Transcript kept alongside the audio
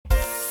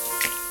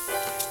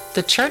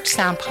The Church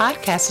Sound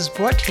Podcast is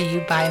brought to you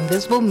by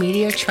Invisible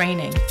Media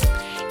Training.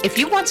 If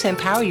you want to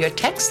empower your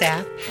tech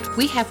staff,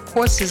 we have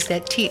courses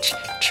that teach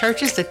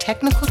churches the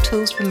technical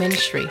tools for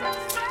ministry.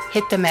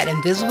 Hit them at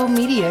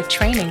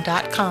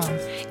invisiblemediatraining.com.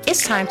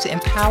 It's time to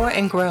empower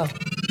and grow.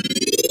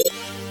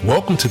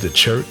 Welcome to the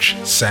Church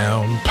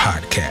Sound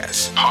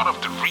Podcast, part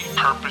of the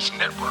Repurpose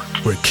Network,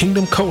 where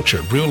kingdom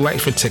culture, real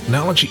life, and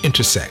technology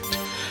intersect.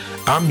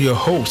 I'm your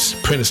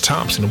host, Preston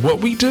Thompson, and what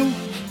we do?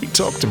 We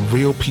talk to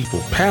real people,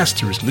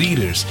 pastors,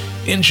 leaders,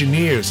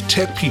 engineers,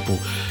 tech people,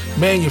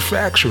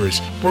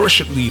 manufacturers,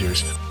 worship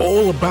leaders,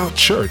 all about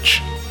church,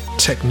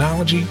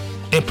 technology,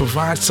 and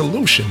provide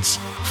solutions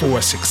for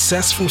a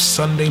successful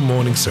Sunday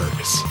morning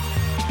service.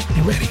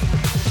 You ready?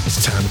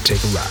 It's time to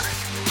take a ride.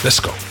 Let's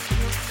go.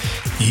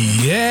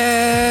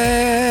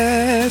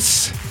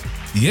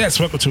 Yes,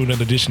 welcome to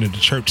another edition of the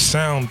Church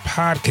Sound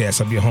Podcast.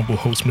 I'm your humble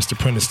host, Mr.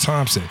 Preston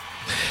Thompson.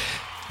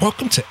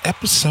 Welcome to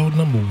episode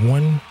number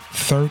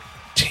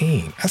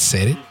 113. I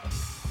said it.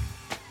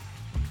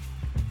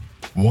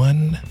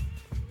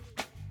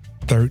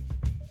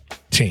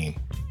 113.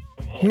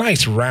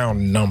 Nice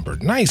round number.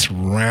 That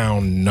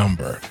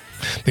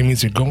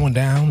means we're going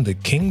down the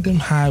Kingdom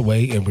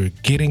Highway and we're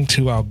getting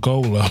to our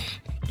goal of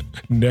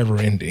never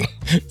ending.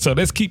 So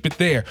let's keep it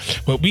there.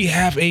 But we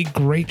have a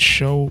great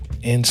show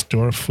in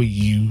store for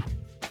you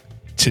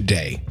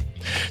today.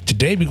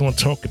 Today we're going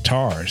to talk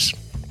guitars.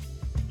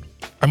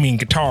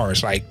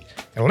 Guitars like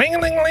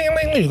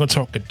ling-a-ling-a-ling-a-ling. We're going to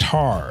talk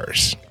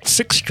guitars,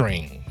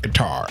 6-string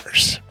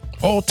guitars,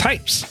 all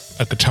types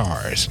of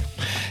guitars.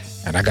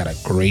 And I got a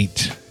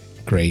great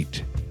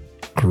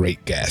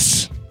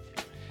guest.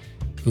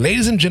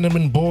 Ladies and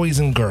gentlemen, boys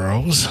and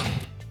girls,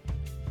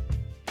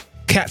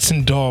 cats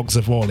and dogs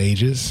of all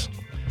ages,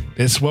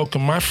 let's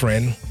welcome my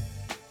friend,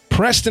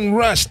 Preston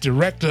Russ,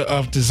 Director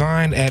of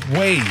Design at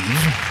Wave.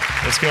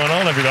 What's going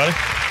on, everybody?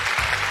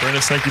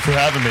 Brandis, thank you for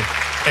having me.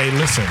 Hey,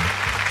 listen,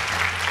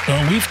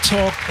 we've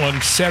talked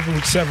on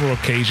several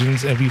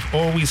occasions, and we've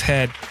always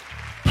had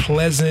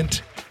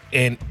pleasant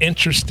and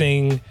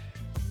interesting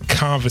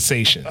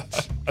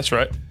conversations. That's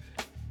right.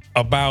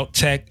 About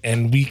tech,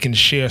 and we can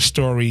share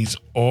stories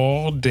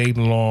all day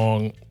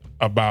long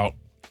about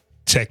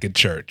tech at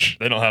church.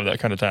 They don't have that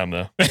kind of time,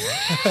 though.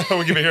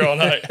 We can be here all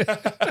night.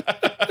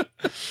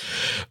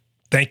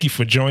 Thank you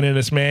for joining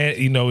us, man.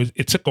 You know,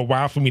 it took a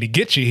while for me to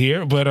get you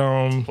here, but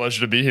pleasure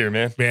to be here,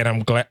 man. Man,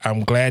 I'm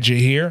glad you're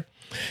here.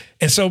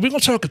 And so we're gonna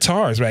talk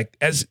guitars, right?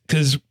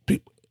 Because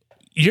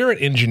you're an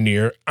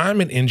engineer, I'm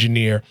an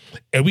engineer,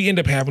 and we end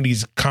up having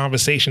these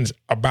conversations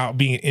about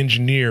being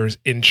engineers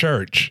in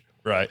church,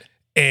 right?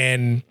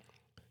 And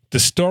the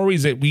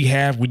stories that we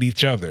have with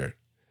each other.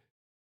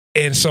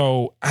 And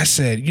so I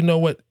said, you know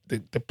what?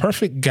 The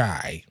perfect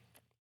guy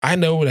I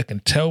know that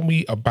can tell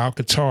me about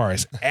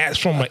guitars as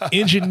from an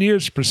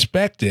engineer's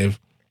perspective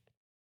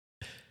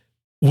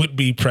would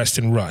be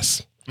Preston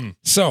Russ.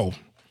 So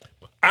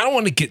I don't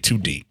want to get too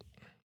deep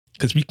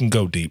because we can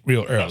go deep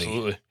real early.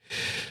 Absolutely.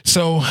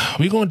 So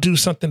we're going to do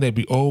something that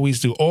we always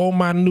do. All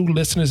my new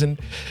listeners and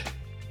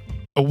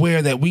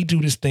aware that we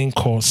do this thing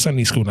called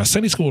Sunday School. Now,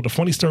 Sunday School, the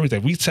funny stories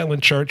that we tell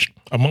in church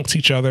amongst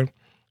each other,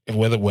 and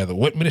whether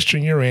what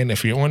ministry you're in,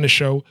 if you're on the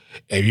show,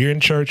 if you're in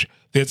church,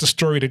 there's a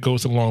story that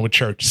goes along with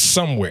church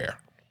somewhere.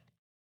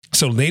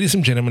 So, ladies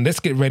and gentlemen, let's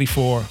get ready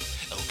for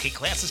okay,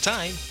 class is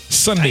time.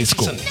 Sunday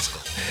School.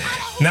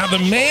 Now, the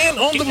man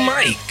on the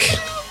mic,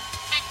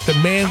 the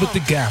man with the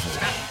gavel,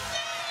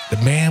 the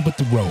man with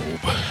the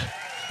robe,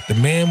 the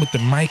man with the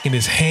mic in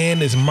his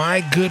hand is my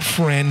good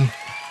friend,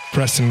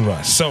 Preston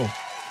Russ. So,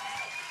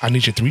 I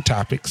need your 3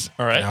 topics.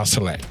 All right. And I'll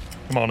select.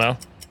 Come on now.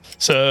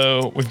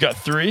 So we've got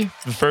 3.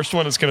 The first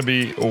one is going to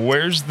be,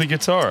 where's the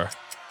guitar?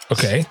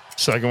 Okay.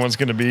 Second one's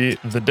going to be,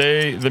 the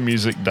day the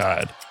music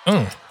died.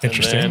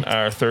 Interesting. And then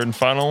our third and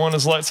final one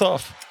is lights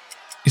off.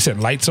 You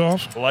said lights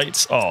off?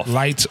 Lights off.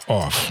 Lights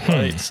off.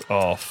 Lights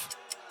off.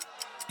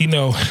 You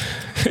know,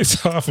 it's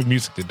hard for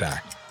music to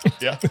die.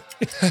 Yeah.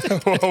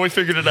 Well, we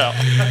figured it out.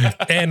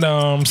 And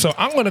so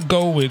I'm going to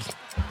go with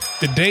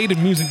the day the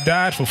music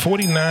died for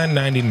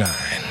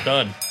 $49.99.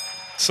 Done.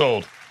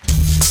 Sold.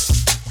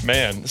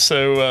 Man,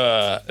 so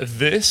I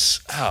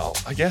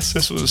guess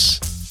this was,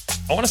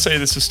 I want to say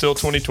this is still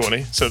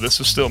 2020, so this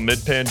was still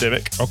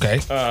mid-pandemic. Okay.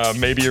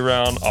 Maybe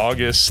around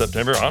August,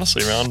 September,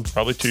 honestly, around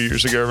probably 2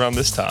 years ago around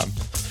this time.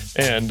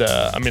 And,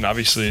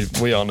 obviously,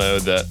 we all know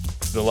that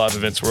the live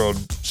events world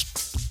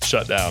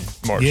shut down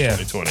March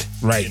 2020.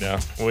 Right. You know,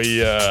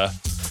 we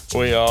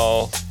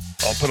all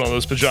put on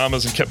those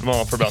pajamas and kept them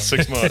on for about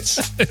 6 months.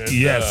 And,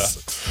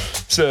 yes.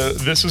 So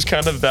this was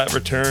kind of that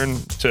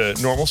return to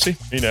normalcy.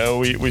 You know,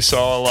 we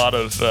saw a lot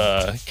of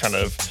kind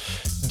of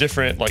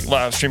different like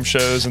live stream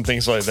shows and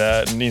things like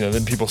that. And, you know,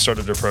 then people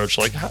started to approach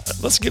like,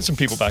 let's get some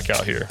people back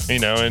out here, you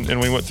know,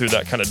 and we went through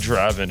that kind of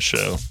drive-in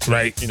show.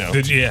 Right. You know,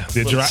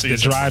 the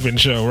drive-in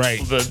show. Right.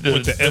 With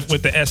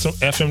the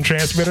FM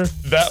transmitter.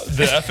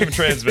 The FM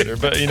transmitter.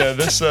 But, you know,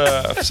 this,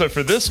 so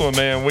for this one,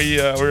 man, we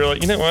were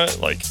like, you know what,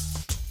 like,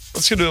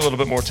 let's go do a little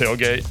bit more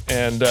tailgate.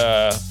 And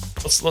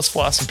let's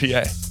fly some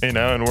PA, and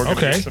we're gonna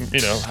get some,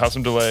 have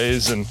some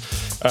delays. And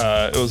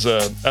it was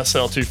a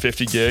SL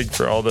 250 gig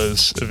for all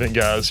those event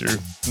guys who are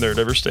in their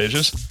whatever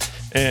stages.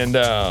 And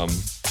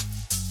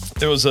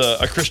it was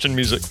a Christian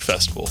music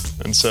festival.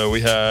 And so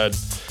we had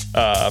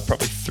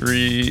probably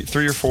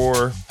three or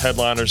four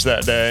headliners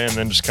that day, and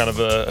then just kind of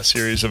a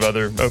series of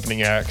other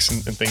opening acts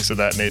and things of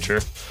that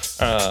nature.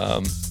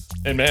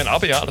 And man, I'll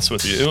be honest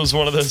with you, it was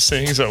one of those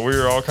things that we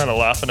were all kind of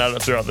laughing at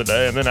it throughout the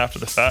day. And then after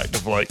the fact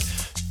of like,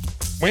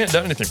 we hadn't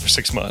done anything for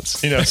 6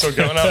 months, so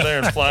going out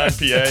there and flying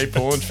PA,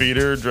 pulling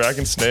feeder,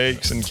 dragging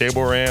snakes and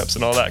cable ramps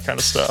and all that kind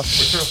of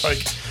stuff. We were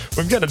like,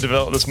 we've got to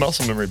develop this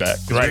muscle memory back.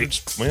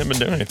 Right. We haven't been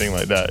doing anything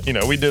like that.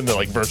 We did the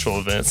like virtual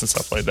events and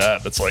stuff like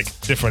that. That's like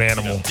different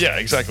animal. Yeah,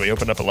 exactly.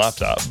 Opened up a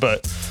laptop.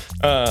 But,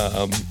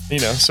 so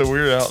we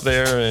were out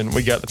there and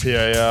we got the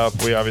PA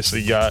up. We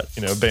obviously got,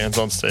 bands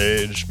on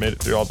stage, made it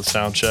through all the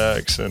sound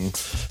checks, and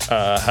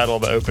had all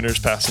the openers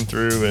passing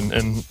through.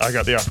 And I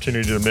got the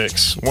opportunity to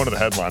mix one of the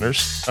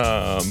headliners,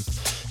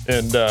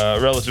 and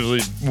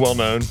relatively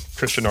well-known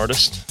Christian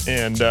artist.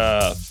 And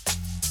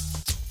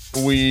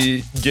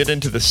we get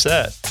into the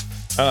set,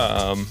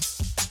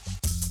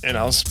 and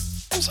I was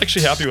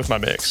actually happy with my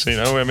mix.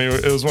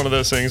 It was one of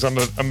those things. I'm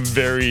a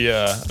very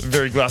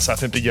very glass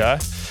half empty guy,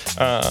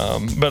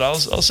 but I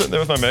was sitting there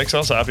with my mix. I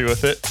was happy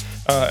with it,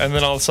 and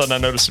then all of a sudden I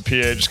noticed the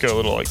PA just go a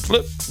little like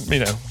flip,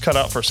 cut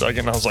out for a second.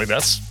 And I was like,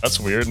 that's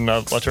weird. And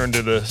I turned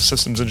to the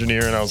systems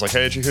engineer and I was like,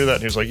 hey, did you hear that?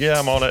 And he was like, yeah,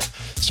 I'm on it.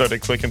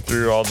 Started clicking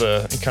through all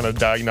the kind of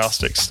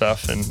diagnostic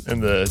stuff in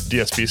the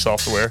DSP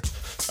software.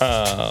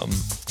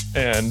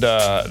 And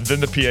then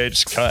the PA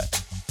just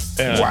cut.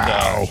 And,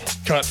 wow.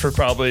 Cut for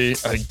probably,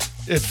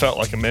 it felt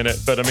like a minute,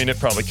 but it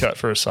probably cut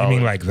for a solid. You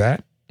mean like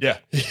that? Yeah.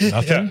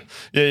 Nothing?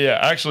 Yeah.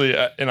 Actually,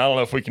 and I don't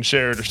know if we can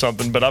share it or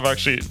something, but I've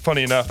actually,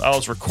 funny enough, I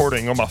was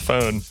recording on my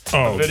phone.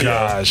 Oh, video,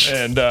 gosh.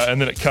 And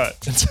then it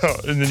cut.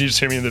 And then you just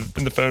hear me in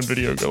the phone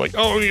video go like,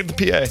 oh, we get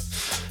the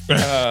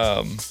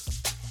PA.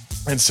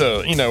 And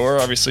so, we're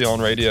obviously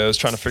on radios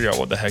trying to figure out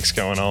what the heck's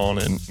going on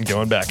and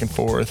going back and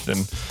forth.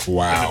 And,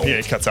 wow. And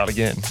the PA cuts out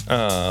again.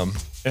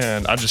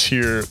 And I just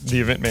hear the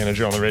event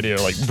manager on the radio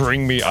like,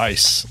 bring me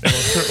ice. And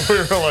we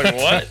were like,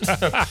 what?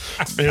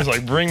 He was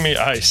like, bring me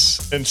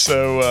ice. And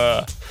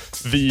so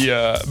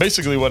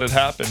basically what had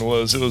happened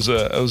was it was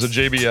a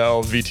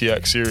JBL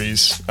VTX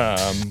series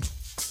PA,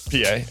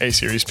 A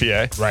series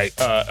PA. Right.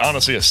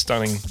 Honestly, a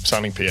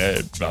stunning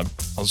PA. I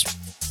was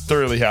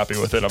thoroughly happy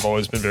with it. I've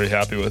always been very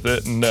happy with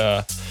it. And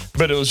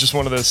but it was just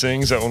one of those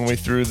things that when we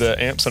threw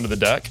the amps under the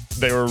deck,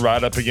 they were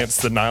right up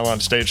against the nylon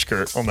stage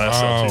skirt on that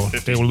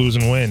SL250. They were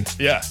losing wind.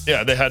 Yeah,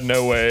 they had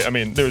no way.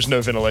 There was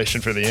no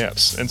ventilation for the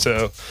amps. And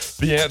so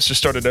the amps just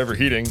started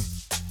overheating.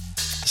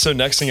 So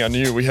next thing I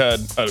knew, we had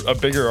a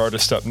bigger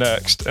artist up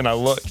next, and I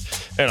look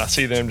and I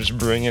see them just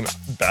bringing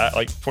back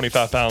like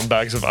 25-pound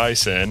bags of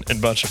ice in and a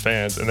bunch of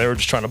fans, and they were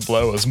just trying to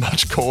blow as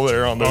much cold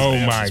air on those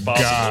amps as possible. Oh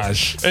my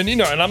gosh. And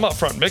and I'm up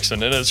front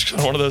mixing, and it's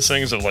one of those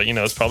things of like,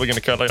 it's probably going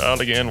to cut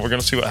out again. We're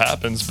going to see what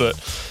happens. But,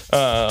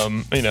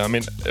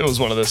 it was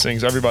one of those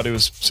things. Everybody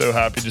was so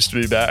happy just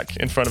to be back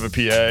in front of a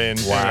PA and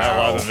at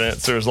live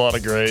events. There was a lot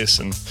of grace,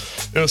 and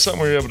it was something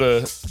we were able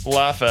to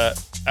laugh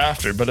at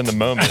after, but in the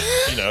moment,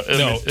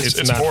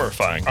 it's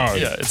horrifying. Oh,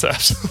 yeah, it's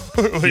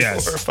absolutely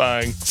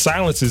horrifying.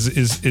 Silence is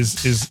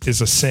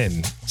a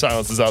sin.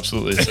 Silence is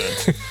absolutely a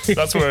sin.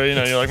 That's where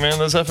you're like, man,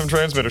 those FM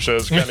transmitter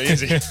shows are kind of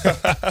easy.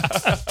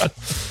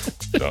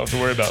 Don't have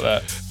to worry about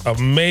that.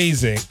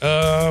 Amazing,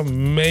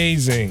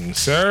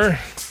 sir.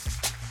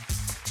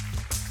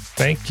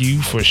 Thank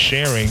you for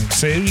sharing.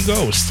 So here we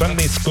go,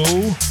 Sunday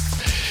school,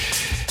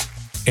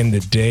 and the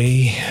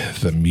day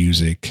the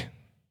music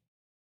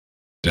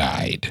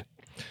died.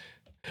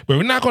 But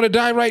we're not going to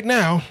die right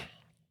now.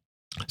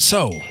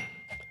 So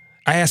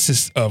I asked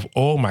this of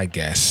all my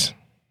guests.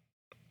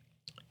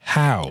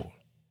 How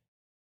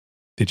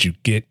did you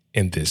get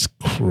in this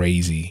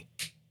crazy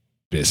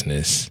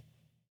business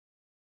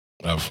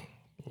of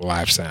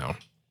live sound?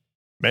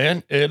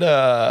 Man,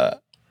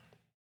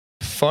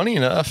 funny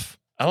enough,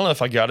 I don't know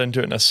if I got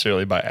into it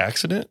necessarily by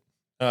accident,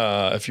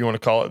 if you want to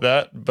call it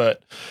that,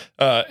 but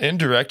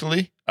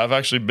indirectly, I've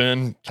actually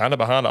been kind of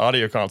behind an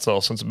audio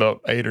console since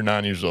about 8 or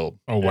 9 years old.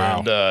 Oh,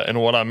 wow.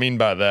 And what I mean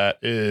by that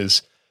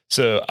is,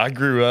 so I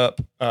grew up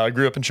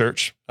in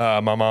church. My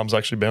mom's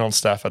actually been on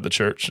staff at the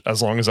church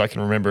as long as I can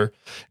remember.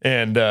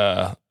 And,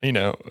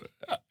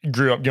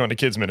 grew up going to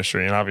kids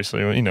ministry. And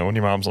obviously, when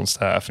your mom's on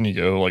staff and you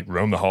go like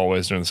roam the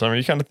hallways during the summer,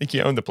 you kind of think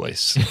you own the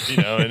place,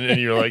 and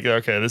you're like,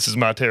 okay, this is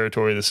my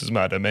territory. This is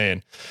my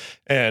domain.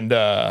 And,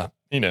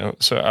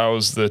 so I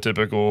was the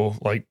typical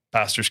like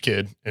pastor's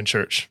kid in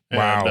church.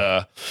 Wow.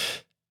 And,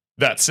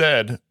 that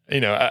said,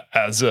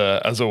 as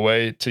a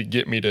way to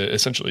get me to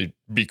essentially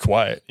be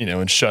quiet,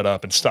 and shut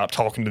up and stop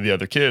talking to the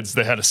other kids.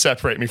 They had to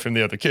separate me from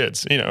the other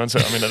kids, and so,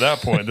 at that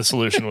point, the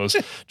solution was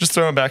just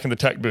throw them back in the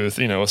tech booth,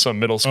 with some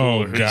middle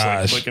schooler who's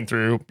like clicking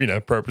through,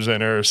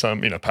 ProPresenter or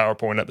some,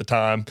 PowerPoint at the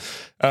time,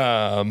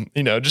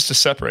 just to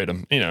separate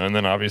them, and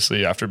then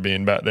obviously after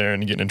being back there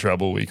and getting in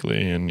trouble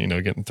weekly and,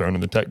 getting thrown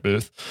in the tech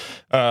booth,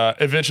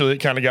 eventually it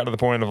kind of got to the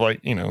point of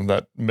like,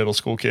 that middle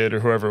school kid or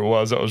whoever it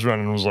was that was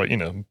running was like,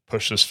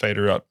 push this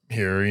fader up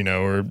here,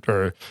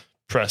 or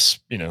press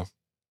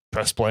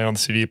play on the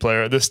CD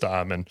player at this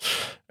time.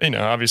 And,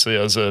 obviously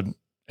as a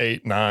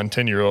 8, 9,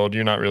 10-year-old,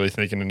 you're not really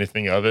thinking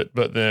anything of it.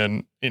 But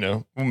then,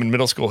 when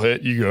middle school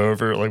hit, you go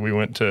over, like we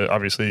went to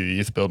obviously the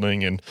youth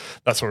building, and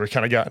that's where we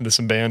kind of got into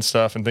some band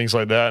stuff and things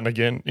like that. And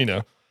again,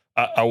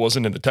 I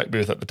wasn't in the tech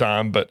booth at the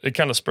time, but it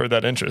kind of spurred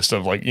that interest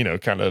of like,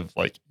 kind of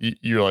like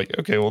you're like,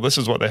 okay, well, this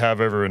is what they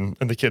have over in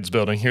the kids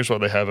building. Here's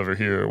what they have over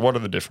here. What are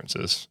the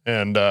differences?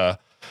 And,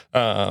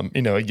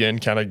 again,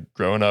 kind of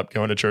growing up,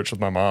 going to church with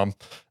my mom,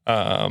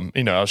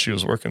 as she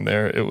was working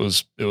there, it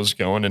was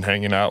going and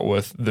hanging out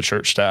with the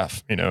church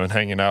staff, and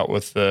hanging out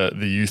with the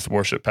youth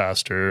worship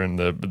pastor and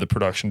the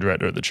production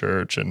director of the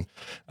church. And,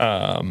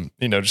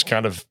 just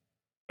kind of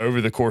over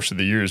the course of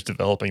the years,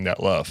 developing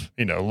that love,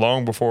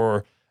 long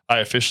before I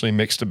officially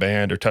mixed a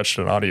band or touched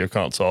an audio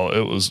console.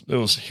 It was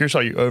here's how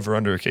you over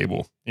under a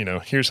cable,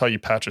 here's how you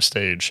patch a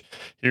stage.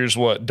 Here's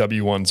what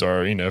W1s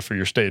are, for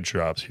your stage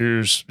drops.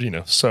 Here's,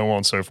 so on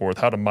and so forth,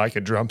 how to mic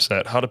a drum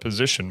set, how to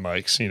position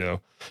mics,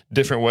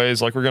 different ways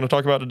like we're going to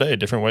talk about today,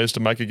 different ways to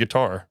mic a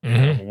guitar,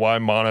 why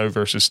mono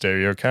versus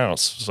stereo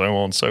counts, so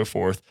on and so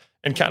forth.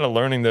 And kind of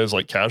learning those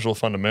like casual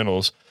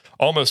fundamentals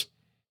almost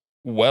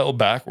well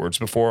backwards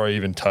before I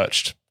even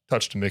touched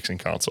a mixing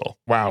console.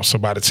 Wow. So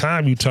by the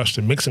time you touched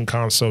the mixing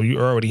console, you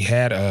already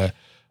had a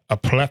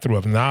plethora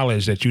of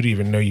knowledge that you didn't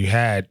even know you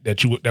had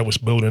that was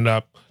building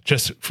up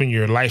just from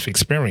your life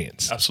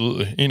experience.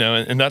 Absolutely.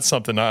 And that's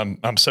something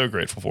I'm so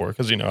grateful for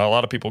because, a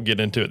lot of people get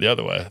into it the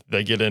other way.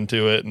 They get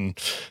into it and,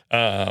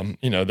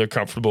 they're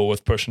comfortable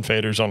with pushing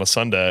faders on a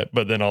Sunday,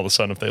 but then all of a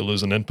sudden if they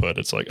lose an input,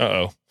 it's like,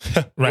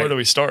 where do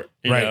we start?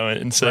 You know?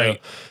 And so,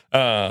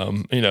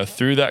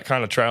 through that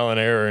kind of trial and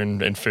error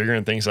and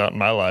figuring things out in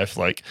my life,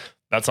 like,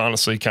 that's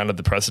honestly kind of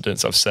the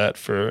precedents I've set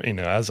for,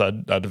 as I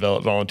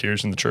develop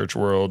volunteers in the church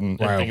world and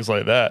things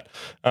like that,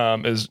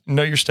 is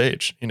know your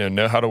stage,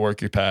 know how to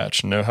work your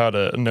patch, know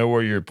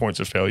where your points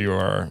of failure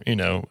are,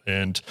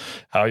 and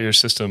how your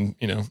system,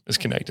 is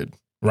connected.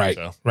 Right.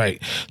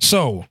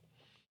 So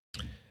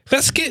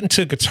let's get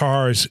into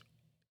guitars.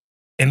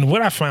 And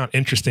what I found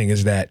interesting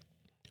is that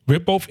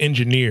we're both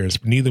engineers,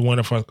 but neither one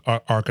of us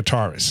are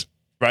guitarists.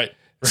 Right.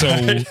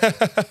 So,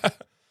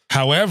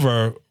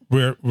 however,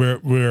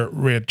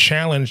 we're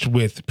challenged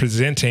with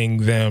presenting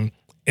them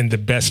in the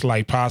best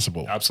light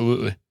possible.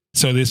 Absolutely.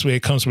 So this way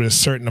it comes with a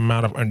certain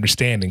amount of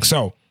understanding.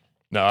 So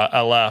no,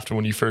 I laughed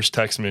when you first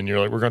texted me and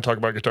you're like, we're going to talk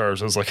about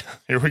guitars. I was like,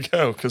 here we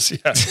go. Cause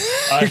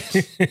I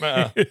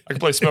can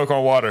play Smoke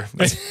on Water.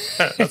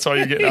 That's all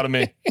you're getting out of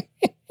me.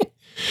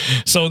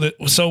 So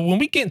when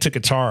we get into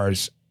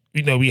guitars,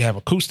 we have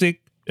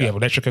acoustic, we have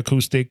electric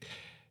acoustic,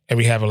 and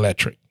we have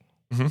electric,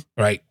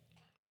 right?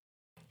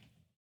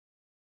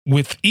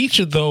 With each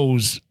of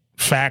those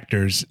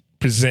factors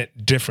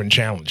present different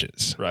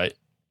challenges. Right.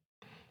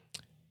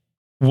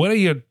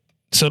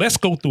 So let's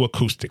go through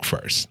acoustic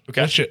first.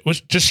 Okay. What's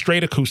just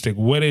straight acoustic.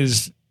 What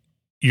is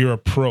your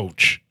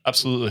approach?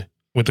 Absolutely.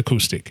 With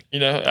acoustic?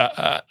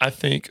 I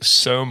think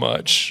so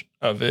much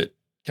of it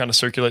kind of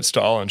circulates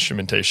to all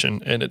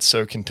instrumentation and it's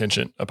so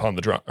contingent upon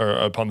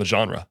the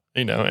genre,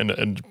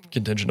 and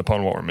contingent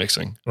upon what we're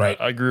mixing. Right.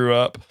 I grew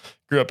up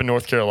in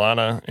North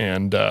Carolina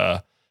and,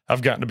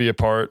 I've gotten to be a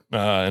part in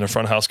a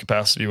front house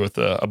capacity with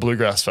a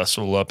bluegrass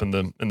festival up in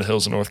the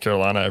hills of North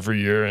Carolina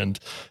every year, and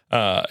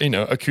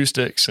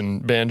acoustics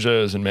and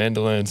banjos and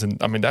mandolins,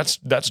 and I mean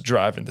that's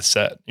driving the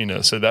set.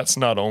 So that's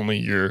not only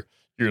your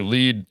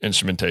lead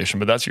instrumentation,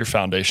 but that's your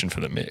foundation for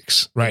the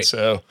mix. Right. And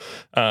so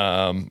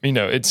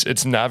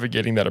it's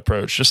navigating that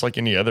approach just like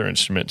any other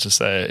instrument to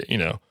say,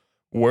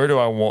 where do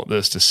I want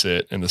this to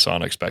sit in the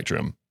sonic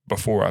spectrum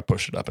before I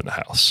push it up in the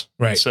house.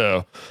 Right.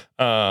 So,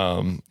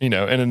 and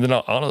then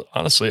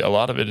honestly, a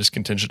lot of it is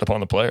contingent upon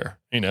the player,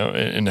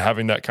 and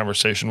having that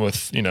conversation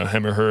with,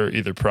 him or her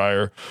either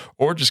prior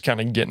or just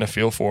kind of getting a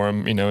feel for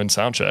him, in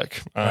sound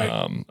check,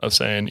 of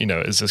saying,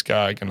 is this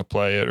guy going to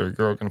play it or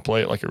girl going to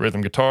play it like a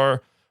rhythm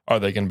guitar? Are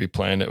they going to be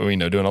playing it,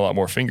 doing a lot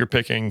more finger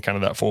picking, kind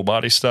of that full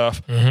body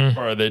stuff? Or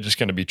are they just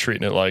going to be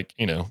treating it like,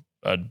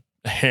 a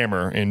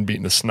hammer and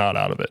beating the snot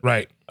out of it?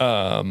 Right.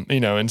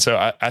 And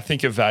so I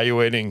think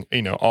evaluating,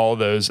 all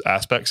those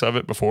aspects of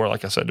it before,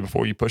 like I said,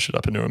 before you push it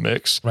up into a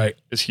mix, right,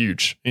 is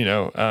huge.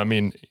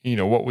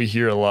 What we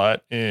hear a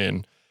lot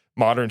in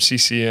modern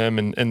CCM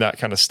and that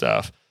kind of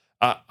stuff,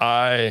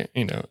 I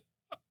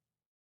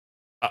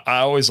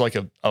always like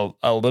a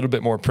little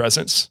bit more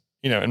presence,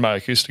 in my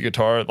acoustic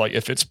guitar, like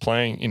if it's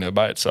playing,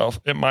 by itself,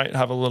 it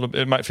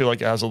might feel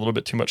like it has a little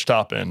bit too much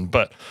top end.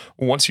 But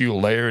once you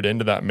layer it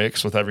into that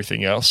mix with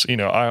everything else,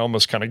 I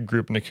almost kind of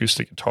group an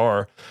acoustic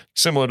guitar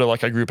similar to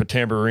like I group a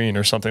tambourine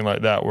or something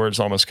like that, where it's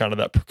almost kind of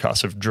that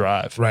percussive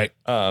drive. Right.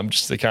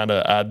 Just to kind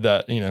of add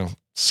that,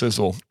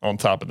 sizzle on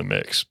top of the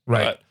mix.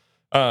 Right. But,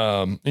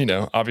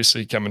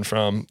 obviously coming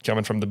from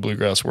the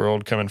bluegrass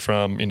world, coming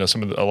from, a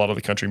lot of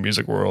the country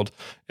music world,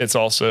 it's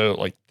also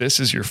like, this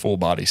is your full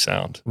body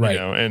sound, right.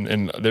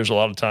 And there's a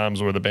lot of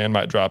times where the band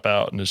might drop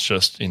out and it's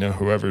just,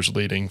 whoever's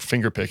leading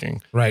finger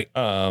picking, right.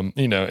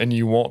 And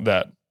you want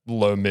that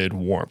low mid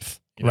warmth,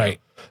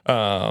 right.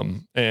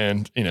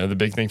 And the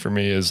big thing for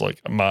me is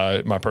like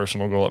my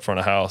personal goal up front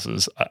of house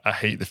is I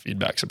hate the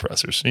feedback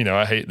suppressors.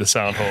 I hate the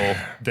sound hole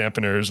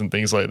dampeners and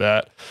things like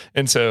that.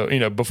 And so,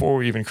 before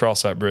we even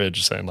cross that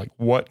bridge, saying like,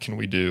 what can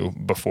we do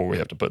before we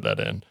have to put that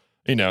in?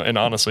 And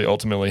honestly,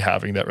 ultimately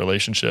having that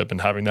relationship and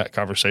having that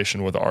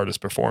conversation with the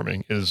artist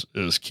performing is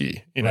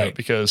key, right.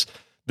 Because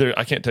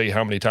I can't tell you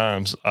how many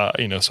times,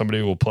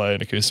 somebody will play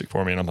an acoustic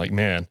for me and I'm like,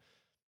 man,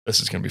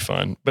 this is going to be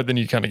fun. But then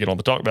you kind of get on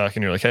the talk back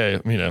and you're like, hey,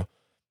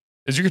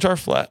 is your guitar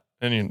flat?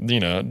 And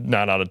 9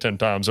 out of 10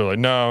 times they're like,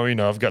 no,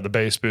 I've got the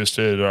bass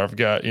boosted, or I've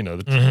got,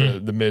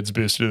 the mids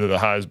boosted or the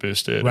highs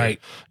boosted, right?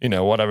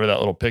 Or, whatever that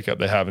little pickup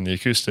they have in the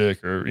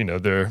acoustic, or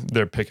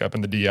their pickup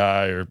in the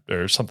DI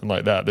or something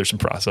like that. There's some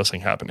processing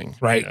happening,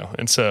 right?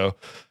 And so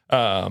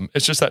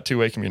it's just that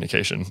two-way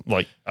communication.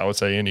 Like I would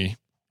say any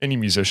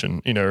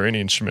musician, or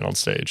any instrument on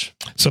stage.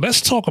 So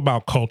let's talk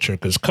about culture,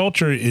 because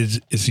culture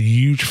is a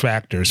huge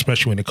factor,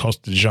 especially when it comes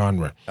to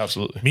genre.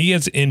 Absolutely. Me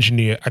as an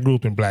engineer, I grew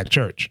up in Black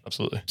church.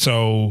 Absolutely.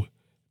 So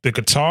the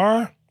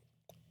guitar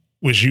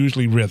was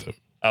usually rhythm.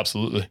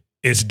 Absolutely.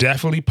 It's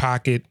definitely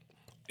pocket.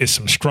 It's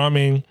some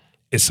strumming.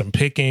 It's some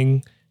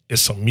picking.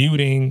 It's some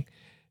muting.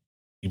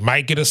 You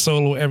might get a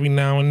solo every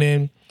now and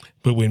then.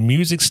 But when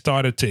music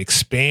started to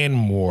expand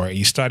more,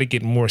 you started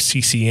getting more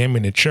CCM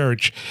in the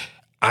church,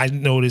 I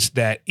noticed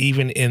that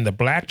even in the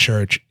Black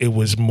church, it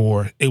was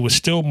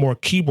still more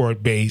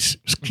keyboard based,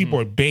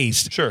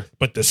 Sure.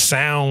 But the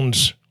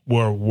sounds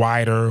were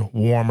wider,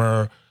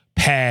 warmer,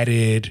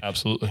 padded.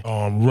 Absolutely.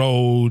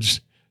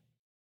 Rhodes,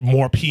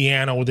 more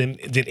piano than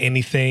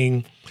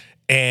anything.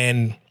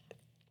 And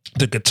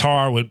the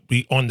guitar would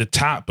be on the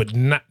top, but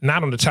not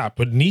on the top,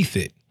 beneath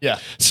it. Yeah.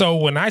 So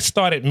when I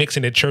started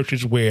mixing at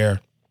churches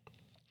where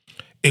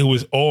it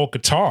was all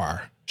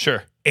guitar.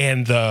 Sure.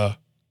 And the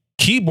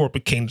keyboard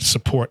became the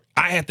support,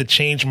 I had to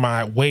change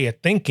my way of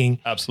thinking.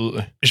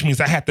 Absolutely. Which means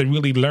I had to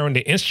really learn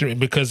the instrument,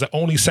 because the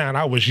only sound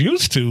I was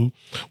used to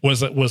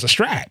was a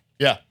Strat.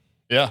 Yeah.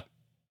 Yeah.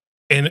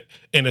 And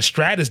a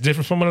Strat is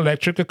different from an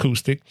electric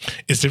acoustic.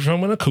 It's different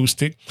from an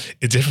acoustic.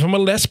 It's different from a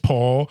Les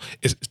Paul.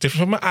 It's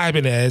different from an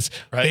Ibanez.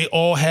 Right. They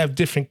all have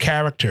different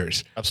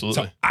characters.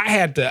 Absolutely. So I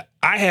had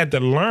to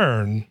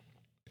learn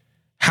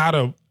how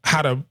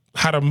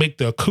to make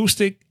the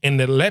acoustic and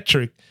the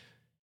electric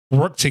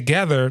work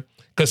together.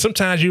 Because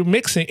sometimes you're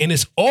mixing and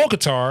it's all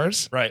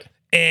guitars. Right.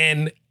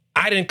 And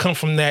I didn't come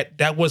from that.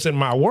 That wasn't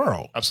my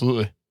world.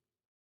 Absolutely.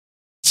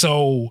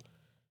 So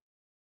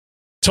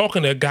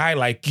talking to a guy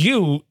like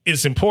you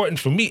is important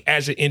for me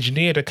as an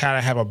engineer to kind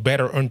of have a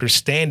better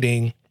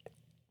understanding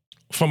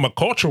from a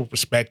cultural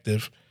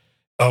perspective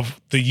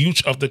of the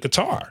use of the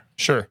guitar.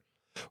 Sure.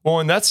 Well,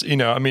 and that's,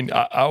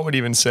 I would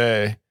even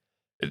say,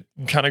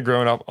 kind of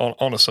growing up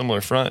on a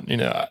similar front,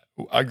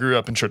 I grew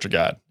up in Church of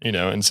God,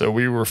 and so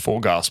we were full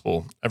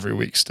gospel every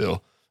week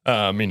still.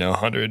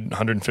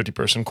 150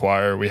 person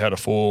choir. We had a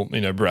full,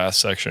 brass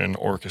section,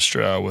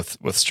 orchestra with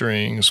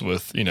strings,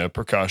 with,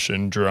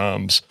 percussion,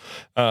 drums.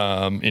 We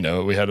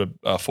had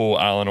a full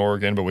Allen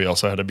organ, but we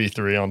also had a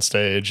B3 on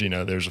stage.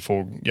 There's a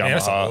full Yamaha. Man,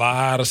 that's a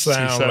lot of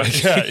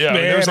sound. Yeah. Man,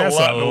 there's that's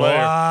a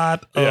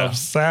lot of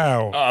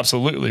sound.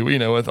 Absolutely.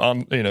 With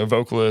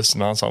vocalists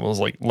and ensembles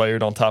like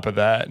layered on top of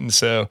that. And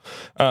so,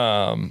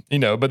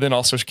 but then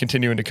also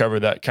continuing to cover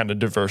that kind of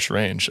diverse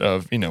range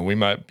of, we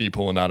might be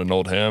pulling out an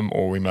old hymn,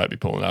 or we might be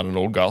pulling out an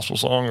old gospel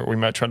song, or we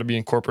might try to be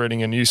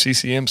incorporating a new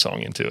CCM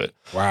song into it.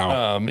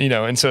 Wow.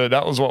 And so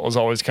that was what was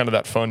always kind of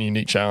that fun,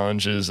 unique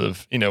challenges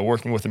of,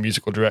 working with a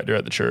musical director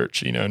at the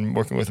church, and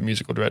working with the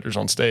musical directors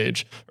on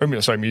stage,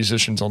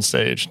 musicians on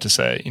stage to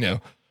say,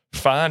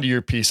 find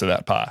your piece of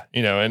that pie,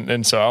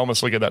 and so I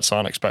almost look at that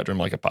sonic spectrum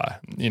like a pie,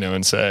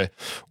 and say,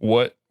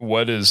 what are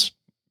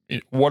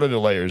the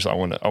layers I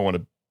want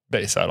to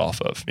base that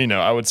off of?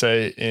 I would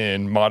say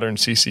in modern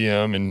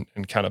CCM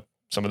and kind of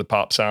some of the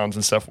pop sounds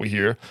and stuff we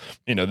hear,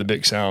 the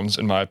big sounds,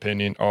 in my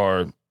opinion,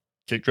 are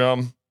kick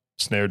drum,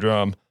 snare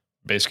drum,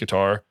 bass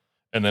guitar.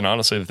 And then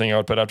honestly, the thing I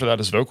would put after that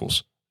is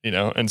vocals,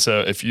 And so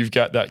if you've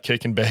got that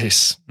kick and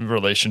bass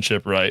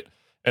relationship right,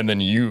 and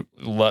then you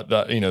let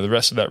that, the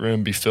rest of that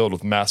room be filled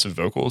with massive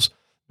vocals,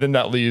 then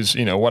that leaves,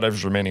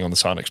 whatever's remaining on the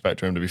sonic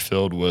spectrum to be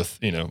filled with,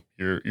 your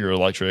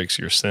electrics,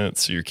 your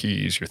synths, your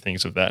keys, your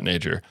things of that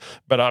nature.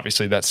 But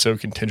obviously that's so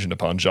contingent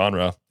upon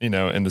genre,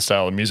 and the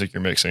style of music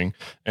you're mixing.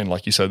 And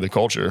like you said, the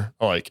culture,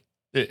 like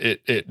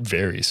it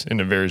varies, and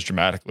it varies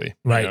dramatically.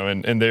 Right. You know?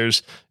 And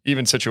there's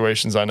even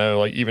situations I know,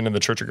 like even in the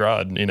Church of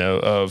God, you know,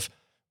 of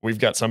we've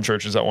got some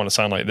churches that want to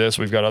sound like this.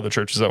 We've got other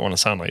churches that want to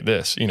sound like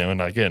this, you know,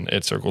 and again,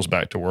 it circles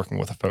back to working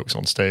with the folks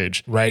on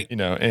stage, Right. you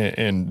know,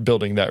 and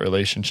building that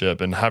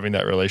relationship and having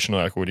that relational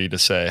equity to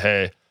say,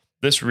 hey,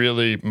 this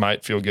really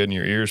might feel good in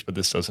your ears, but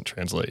this doesn't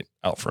translate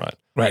out front.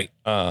 Right.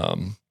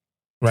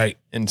 Right.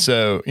 And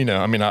so, you know,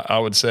 I mean, I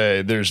would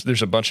say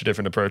there's a bunch of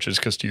different approaches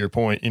because to your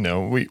point, you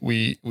know,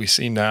 we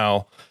see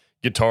now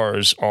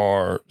guitars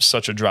are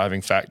such a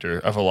driving factor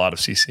of a lot of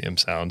CCM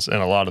sounds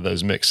and a lot of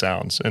those mixed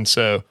sounds. And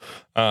so,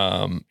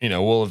 you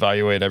know, we'll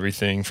evaluate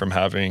everything from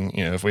having,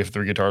 you know, if we have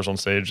 3 guitars on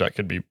stage, that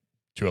could be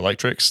 2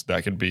 electrics,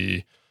 that could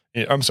be,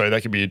 that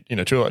could be, you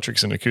know, 2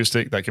 electrics and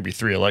acoustic. That could be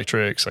 3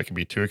 electrics. That could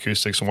be 2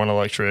 acoustics and 1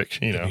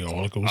 electric. You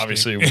know,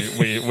 obviously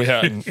we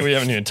haven't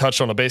even touched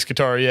on a bass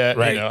guitar yet.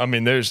 Right. You know, I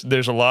mean, there's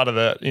a lot of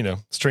that, you know,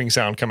 string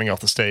sound coming off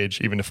the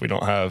stage, even if we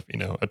don't have, you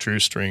know, a true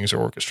strings or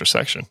orchestra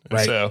section. And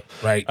Right. so,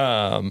 Right.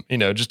 you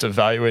know, just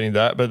evaluating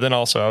that. But then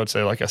also I would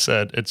say, like I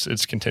said,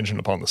 it's contingent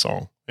upon the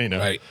song. You know,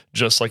 Right.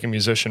 just like a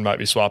musician might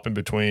be swapping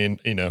between,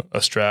 you know,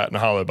 a Strat and a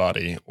hollow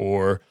body,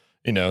 or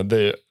you know,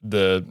 the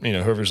you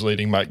know, whoever's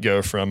leading might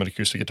go from an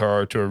acoustic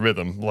guitar to a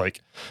rhythm. Like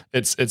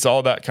it's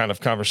all that kind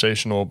of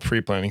conversational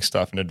pre-planning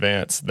stuff in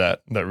advance that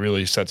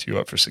really sets you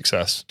up for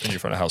success in your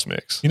front of house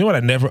mix. You know what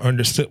I never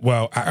understood?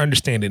 Well, I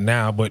understand it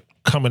now, but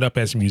coming up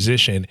as a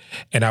musician,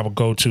 and I would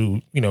go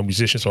to, you know,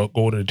 musicians or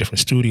go to the different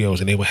studios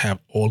and they would have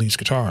all these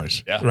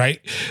guitars. Yeah. Right.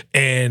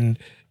 And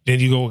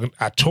then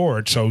I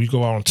toured. So you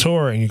go out on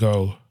tour and you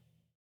go,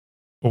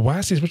 well, why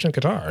is he switching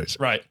guitars?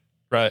 Right.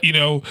 Right. You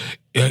know,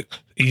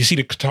 you see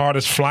the guitar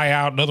just fly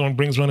out. Another one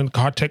brings one in.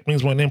 Car tech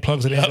brings one in,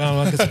 plugs it in.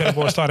 Gets the pedal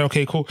board started.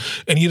 Okay, cool.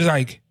 And you're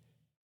like,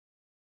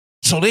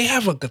 so they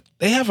have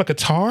a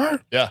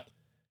guitar. Yeah.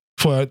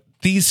 For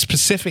these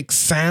specific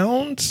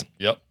sounds.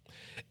 Yep.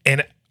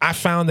 And I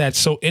found that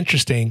so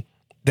interesting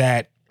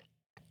that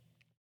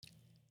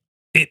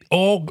it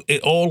all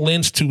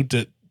lends to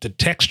the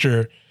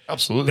texture.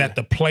 Absolutely. That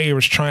the player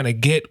is trying to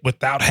get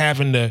without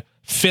having to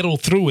fiddle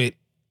through it.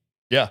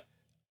 Yeah.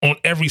 On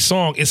every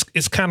song,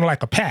 it's kind of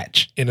like a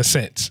patch in a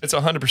sense. It's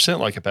 100%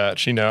 like a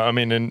patch, you know. I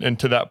mean, and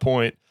to that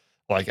point,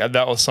 like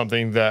that was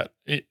something that,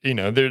 you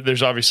know,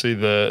 there's obviously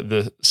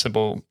the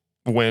simple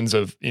wins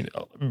of, you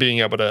know, being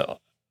able to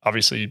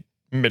obviously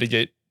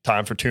mitigate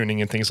time for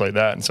tuning and things like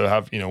that, and so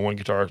have, you know, one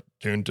guitar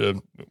tuned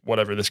to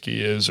whatever this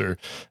key is, or,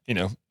 you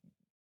know,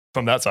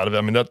 from that side of it.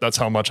 I mean, that's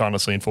how much,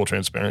 honestly, in full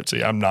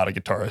transparency, I'm not a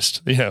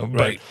guitarist, you know, but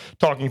right.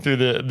 Talking through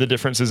the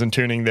differences in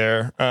tuning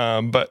there.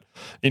 But,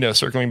 you know,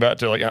 circling back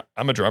to like,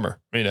 I'm a drummer,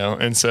 you know,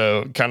 and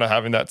so kind of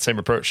having that same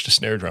approach to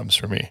snare drums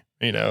for me,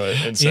 you know,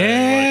 and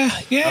saying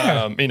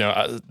you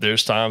know,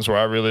 there's times where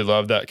I really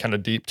love that kind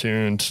of deep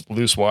tuned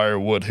loose wire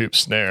wood hoop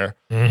snare.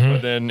 Mm-hmm.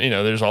 But then, you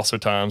know, there's also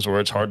times where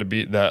it's hard to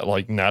beat that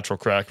like natural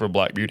crack of a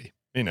Black Beauty,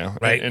 you know,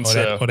 right. And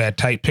or that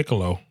tight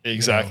piccolo.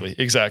 Exactly. You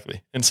know?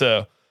 Exactly. And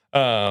so,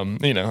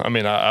 you know, I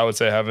mean, I would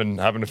say having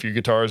a few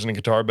guitars in a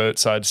guitar boat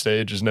side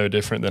stage is no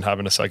different than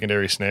having a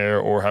secondary snare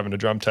or having a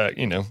drum tech,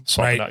 you know,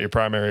 swapping out your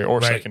primary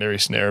or secondary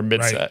snare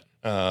mid set.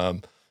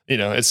 You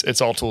know,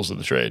 it's all tools of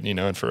the trade, you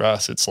know, and for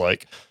us, it's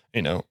like,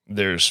 you know,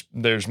 there's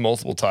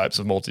multiple types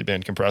of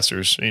multi-band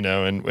compressors, you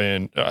know,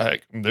 and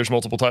there's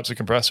multiple types of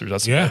compressors.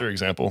 That's a better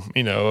example,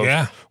 you know,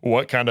 of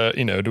what kind of,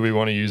 you know, do we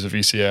want to use a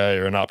VCA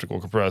or an optical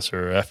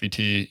compressor or FET,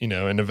 you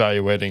know, and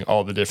evaluating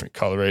all the different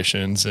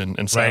colorations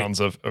and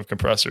sounds of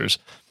compressors.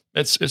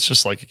 It's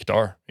just like a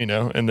guitar, you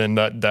know, and then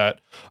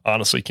that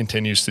honestly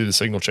continues through the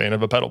signal chain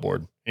of a pedal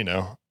board, you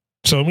know.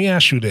 So let me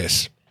ask you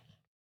this.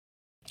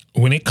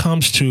 When it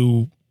comes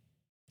to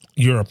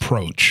your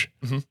approach,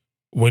 mm-hmm.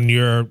 When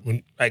you're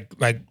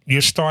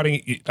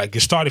starting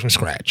from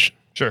scratch.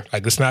 Sure.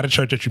 Like it's not a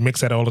church that you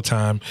mix at all the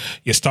time.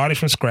 You're starting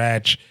from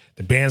scratch.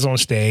 The band's on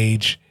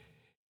stage,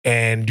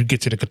 and you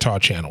get to the guitar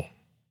channel.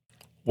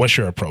 What's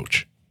your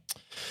approach?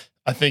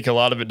 I think a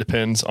lot of it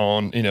depends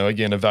on, you know,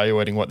 again,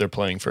 evaluating what they're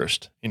playing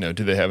first. You know,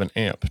 do they have an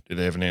amp? Do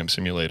they have an amp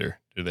simulator?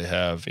 Do they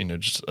have, you know,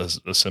 just as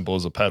simple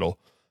as a pedal?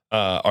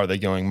 Are they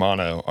going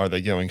mono? Are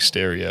they going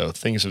stereo?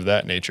 Things of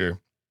that nature.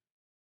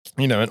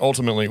 You know, and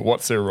ultimately,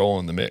 what's their role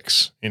in the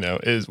mix? You know,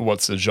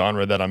 what's the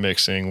genre that I'm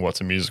mixing?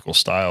 What's a musical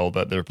style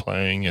that they're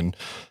playing? And,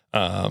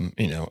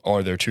 you know,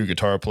 are there 2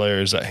 guitar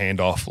players that hand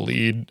off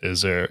lead?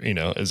 Is there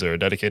a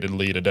dedicated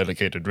lead, a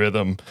dedicated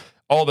rhythm?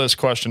 All those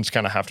questions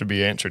kind of have to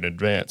be answered in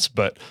advance.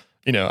 But,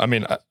 you know, I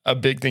mean, a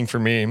big thing for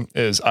me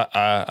is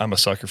I'm a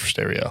sucker for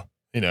stereo,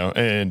 you know,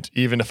 and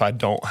even if I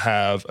don't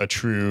have a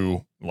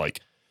true like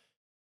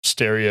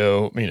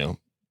stereo, you know,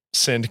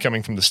 send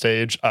coming from the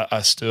stage,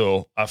 I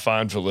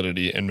find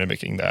validity in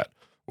mimicking that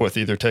with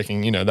either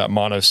taking, you know, that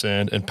mono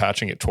send and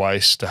patching it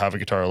twice to have a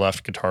guitar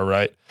left, guitar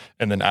right,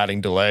 and then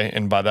adding delay.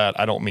 And by that,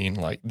 I don't mean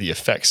like the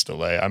effects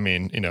delay. I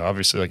mean, you know,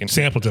 obviously like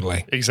sample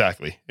delay.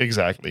 Exactly.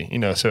 You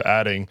know, so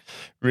adding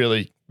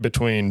really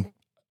between,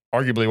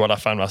 arguably what I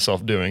find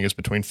myself doing is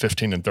between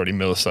 15 and 30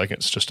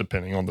 milliseconds, just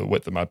depending on the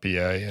width of my PA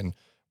and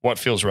what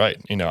feels right.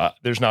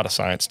 There's not a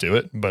science to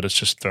it, but it's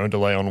just throwing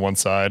delay on one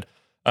side.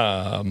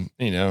 And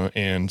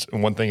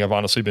one thing I've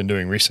honestly been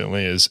doing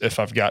recently is if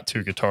I've got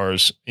two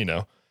guitars,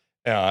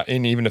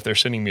 and even if they're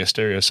sending me a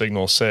stereo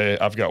signal, say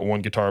I've got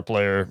one guitar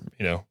player,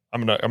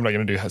 I'm not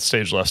going to do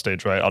stage left,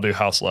 stage right. I'll do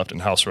house left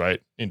and house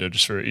right,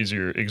 just for an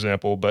easier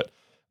example. But,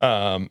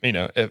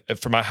 if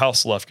for my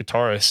house left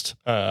guitarist,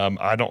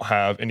 I don't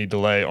have any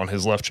delay on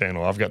his left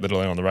channel. I've got the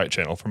delay on the right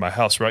channel. For my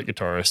house right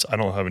guitarist, I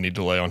don't have any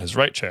delay on his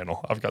right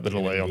channel. I've got the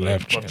delay on the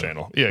left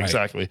channel. Yeah, right.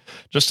 Exactly.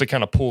 Just to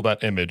kind of pull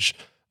that image,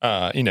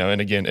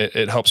 and again,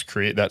 it helps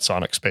create that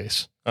sonic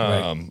space,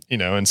 right.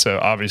 And so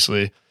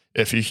obviously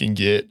if you can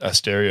get a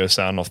stereo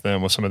sound off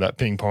them with some of that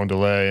ping pong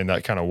delay and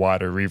that kind of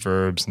wider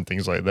reverbs and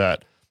things like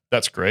that,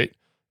 that's great.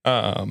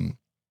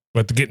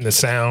 But getting the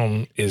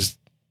sound is,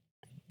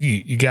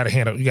 you got to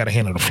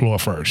handle the floor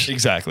first.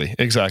 Exactly.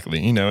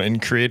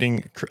 And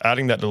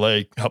adding that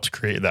delay helps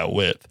create that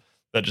width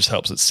that just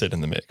helps it sit in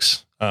the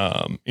mix.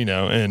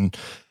 And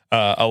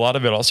a lot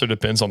of it also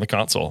depends on the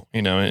console,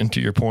 and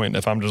to your point,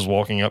 if I'm just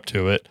walking up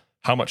to it,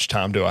 how much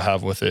time do I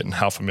have with it and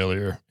how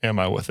familiar am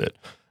I with it?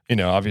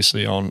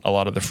 Obviously on a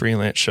lot of the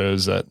freelance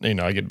shows that,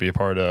 I get to be a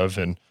part of,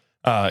 and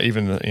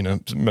even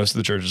most of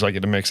the churches I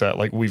get to mix at,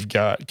 like we've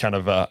got kind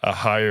of a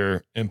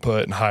higher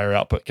input and higher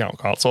output count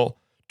console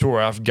to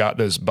where I've got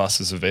those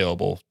buses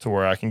available to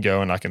where I can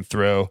go and I can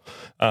throw,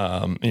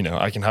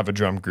 I can have a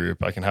drum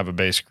group, I can have a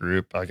bass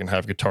group, I can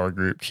have guitar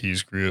group,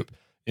 keys group,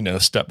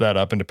 step that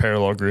up into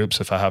parallel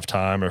groups if I have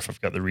time or if I've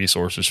got the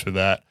resources for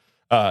that,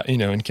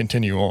 and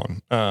continue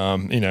on,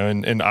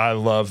 and I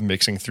love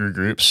mixing through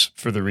groups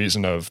for the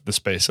reason of the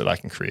space that I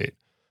can create.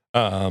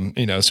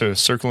 So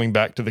circling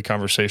back to the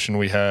conversation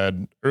we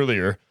had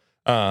earlier,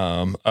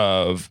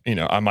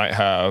 I might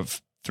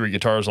have 3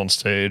 guitars on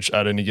stage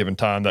at any given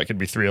time. That could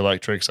be 3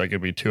 electrics. That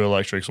could be 2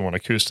 electrics, 1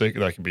 acoustic.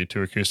 That could be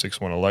 2 acoustics,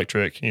 1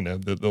 electric.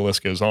 The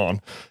list goes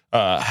on.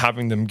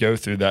 Having them go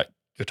through that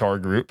guitar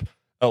group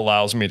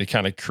allows me to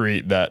kind of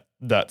create that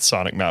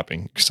sonic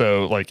mapping.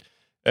 So like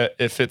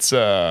if it's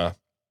like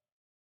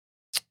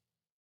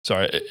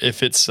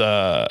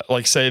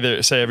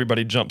say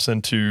everybody jumps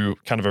into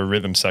kind of a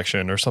rhythm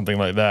section or something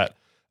like that,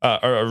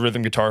 or a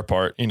rhythm guitar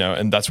part,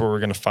 and that's where we're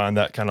going to find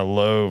that kind of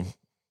low,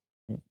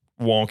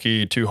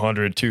 wonky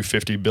 200,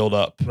 250 build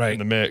up in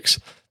the mix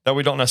that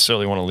we don't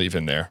necessarily want to leave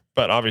in there.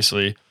 But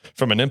obviously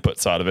from an input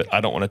side of it,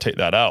 I don't want to take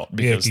that out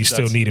because you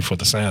still need it for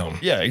the sound.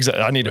 Yeah,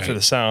 exactly. I need it for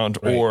the sound.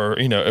 Right. Or,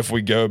 if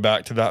we go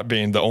back to that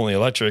being the only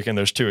electric and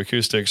there's 2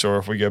 acoustics, or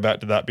if we go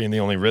back to that being the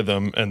only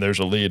rhythm and there's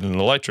a lead and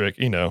an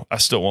electric, I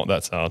still want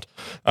that sound.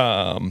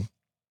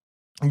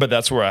 But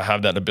that's where I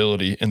have that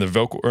ability in the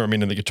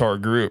the guitar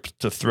group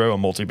to throw a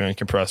multi-band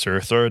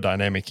compressor, throw a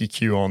dynamic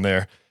EQ on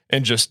there,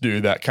 and just do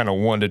that kind of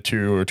 1 to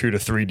 2 or 2 to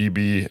 3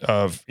 dB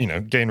of,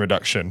 gain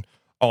reduction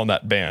on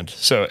that band.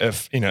 So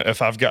if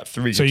I've got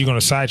 3. So you're going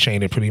to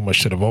sidechain it pretty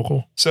much to the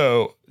vocal?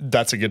 So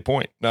that's a good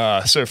point.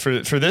 So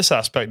for this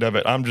aspect of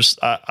it,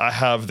 I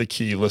have the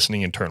key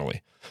listening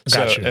internally.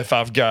 Gotcha. So if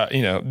I've got,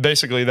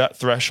 basically that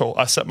threshold,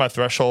 I set my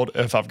threshold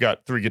if I've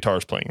got 3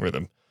 guitars playing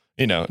rhythm,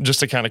 just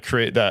to kind of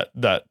create that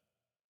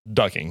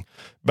ducking.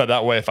 But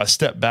that way, if I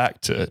step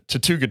back to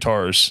 2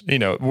 guitars,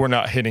 we're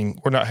not hitting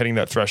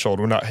that threshold.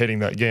 We're not hitting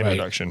that gain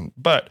reduction.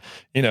 But,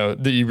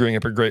 you bring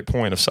up a great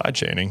point of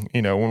sidechaining,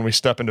 when we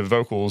step into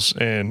vocals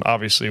and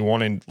obviously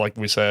wanting, like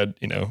we said,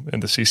 in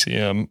the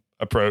CCM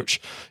approach,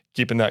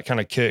 keeping that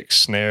kind of kick,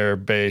 snare,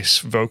 bass,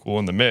 vocal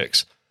in the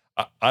mix.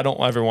 I don't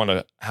ever want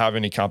to have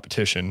any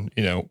competition,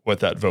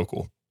 with that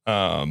vocal.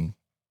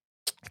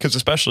 Because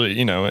especially,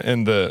 in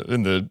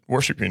the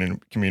worship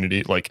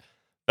community, like,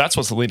 that's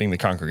what's leading the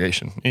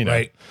congregation,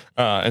 Right.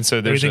 And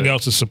so there's everything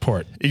else is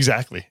support.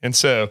 Exactly. And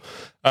so,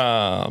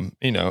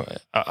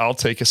 I'll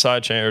take a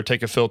sidechain or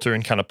take a filter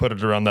and kind of put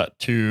it around that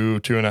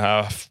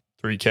 2.5,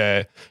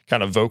 3K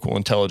kind of vocal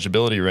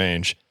intelligibility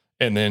range,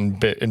 and then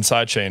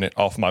sidechain it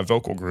off my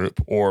vocal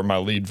group or my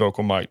lead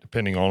vocal mic,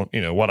 depending on,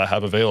 what I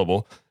have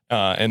available.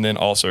 And then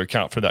also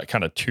account for that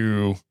kind of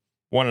 1.5,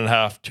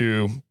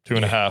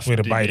 2.5. Where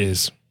the bite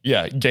is.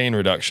 Yeah. Gain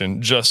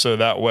reduction, just so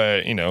that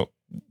way,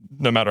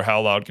 no matter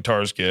how loud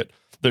guitars get,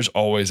 there's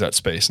always that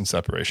space and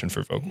separation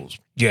for vocals.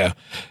 Yeah.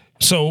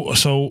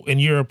 So in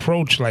your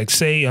approach, like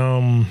say,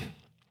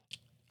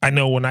 I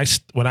know when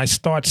I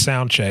start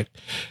sound check,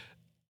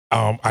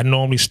 I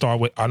normally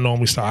start, I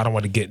don't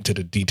want to get into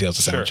the details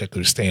of sound check because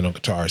we're staying on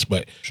guitars,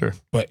 but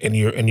in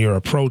your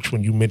approach,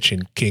 when you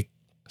mention kick,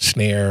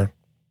 snare,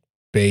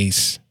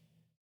 bass,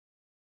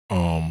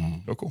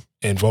 vocal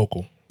and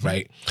vocal,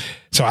 right?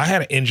 So I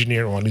had an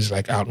engineer on, he's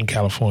like out in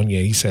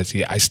California. He says,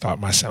 I start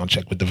my sound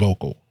check with the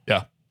vocal.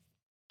 Yeah.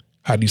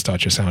 How do you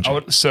start your sound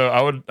check?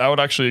 I would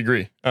actually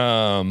agree.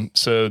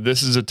 So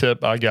this is a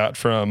tip I got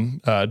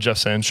from Jeff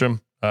Sandstrom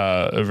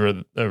over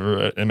at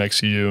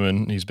MXU,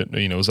 and he's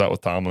been, was out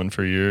with Tomlin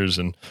for years,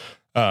 and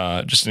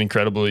just an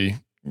incredibly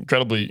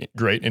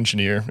great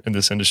engineer in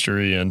this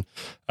industry. And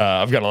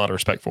I've got a lot of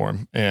respect for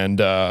him.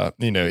 And,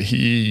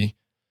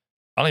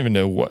 I don't even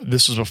know what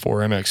this was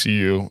before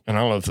MXU. And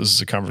I don't know if this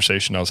is a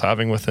conversation I was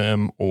having with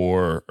him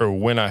or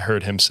when I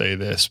heard him say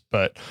this,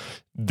 but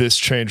this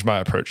changed my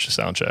approach to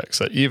sound checks.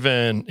 That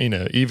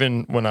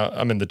even when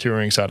I'm in the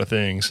touring side of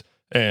things,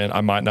 and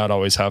I might not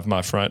always have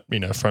my front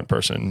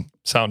person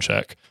sound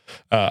check.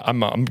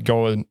 I'm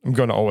going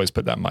to always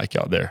put that mic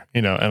out there,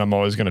 and I'm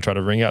always going to try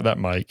to ring out that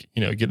mic,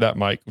 get that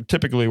mic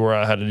typically where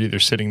I had it either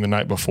sitting the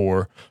night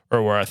before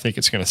or where I think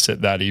it's going to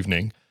sit that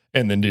evening,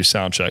 and then do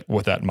sound check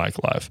with that mic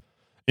live,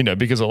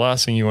 because the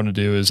last thing you want to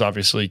do is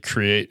obviously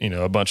create,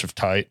 a bunch of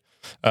tight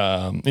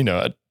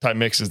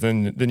mixes.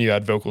 Then you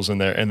add vocals in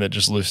there and that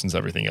just loosens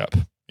everything up,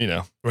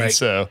 Right. And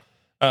so,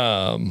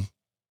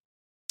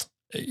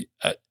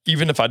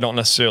 even if I don't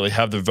necessarily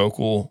have the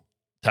vocal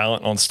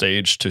talent on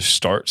stage to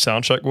start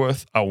sound check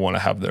with, I want to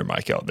have their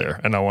mic out there,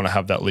 and I want to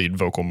have that lead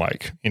vocal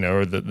mic,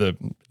 or the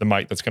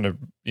mic that's going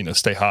to,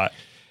 stay hot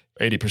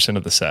 80%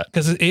 of the set.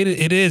 Because it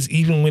is,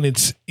 even when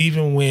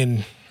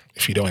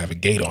if you don't have a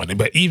gate on it,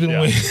 but even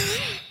when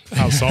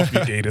how soft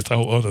your gate is a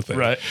whole other thing,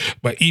 right?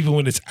 But even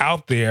when it's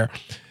out there,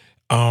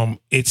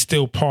 it's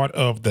still part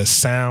of the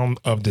sound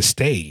of the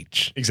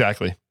stage.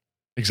 Exactly.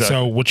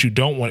 So what you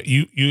don't want,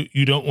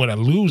 you don't want to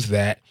lose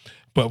that.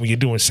 But when you're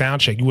doing sound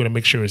check, you want to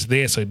make sure it's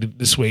there. So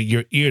this way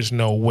your ears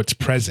know what's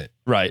present.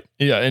 Right.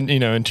 Yeah. And,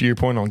 and to your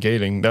point on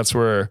gating, that's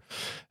where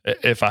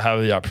if I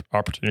have the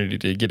opportunity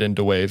to get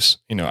into waves,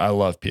 I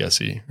love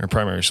PSE or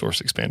primary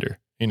source expander,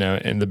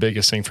 and the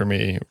biggest thing for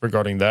me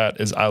regarding that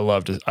is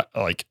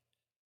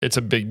it's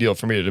a big deal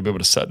for me to be able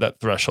to set that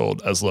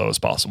threshold as low as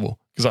possible.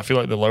 Because I feel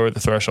like the lower the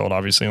threshold,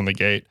 obviously on the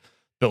gate,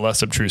 the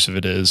less obtrusive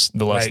it is,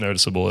 the less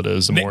noticeable it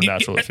is, the more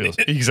natural it feels.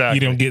 Exactly.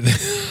 You don't get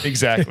that.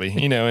 Exactly.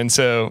 And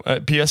so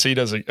PSE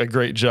does a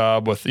great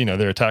job with,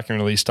 their attack and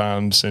release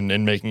times and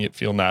making it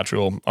feel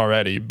natural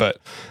already. But,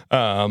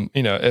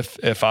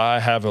 if I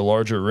have a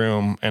larger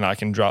room and I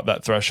can drop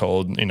that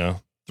threshold,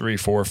 3,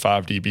 4,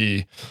 5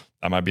 dB,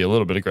 I might be a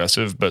little bit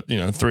aggressive, but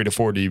 3 to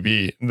 4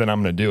 dB, then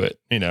I'm going to do it,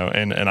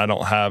 and I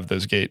don't have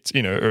those gates,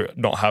 or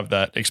don't have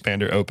that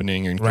expander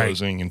opening and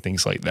closing and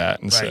things like that.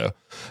 And so,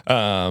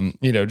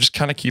 just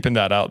kind of keeping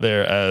that out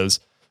there as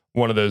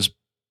one of those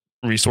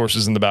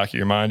resources in the back of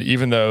your mind,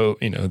 even though,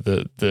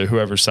 the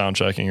whoever's sound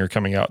checking or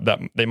coming out, that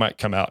they might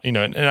come out, and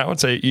I would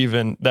say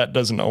even that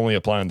doesn't only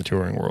apply in the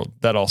touring world,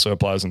 that also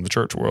applies in the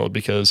church world,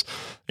 because,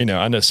 I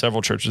know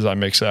several churches I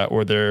mix at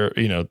where they're,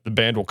 the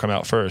band will come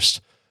out first.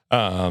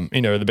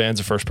 The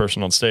band's the first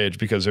person on stage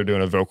because they're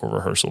doing a vocal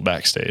rehearsal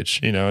backstage,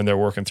 and they're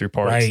working through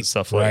parts and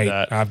stuff like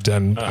that.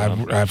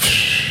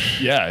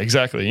 Yeah,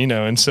 exactly.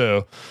 And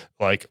so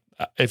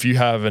if you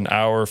have an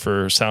hour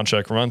for sound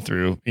check run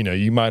through,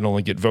 you might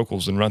only get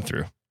vocals and run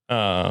through,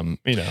 so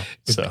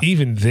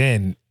even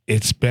then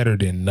it's better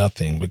than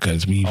nothing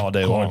because we've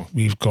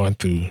gone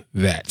through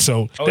that.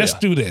 So let's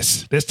do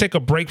this. Let's take a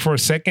break for a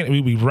second.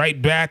 We'll be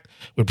right back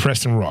with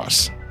Preston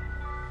Ross.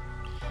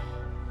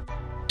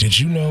 Did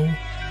you know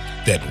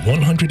that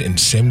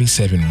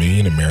 177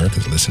 million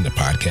Americans listen to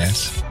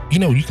podcasts? You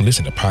can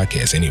listen to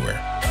podcasts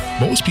anywhere.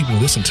 Most people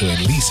listen to at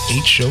least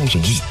 8 shows a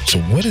week. So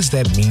what does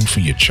that mean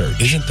for your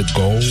church? Isn't the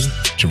goal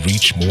to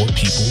reach more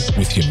people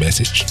with your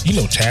message?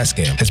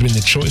 Tascam has been the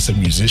choice of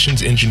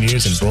musicians,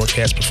 engineers, and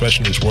broadcast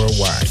professionals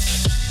worldwide.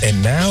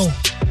 And now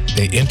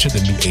they enter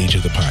the new age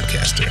of the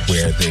podcaster,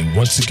 where they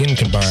once again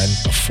combine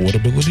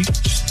affordability,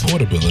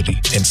 portability,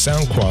 and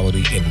sound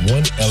quality in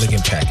one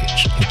elegant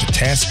package with the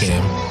Tascam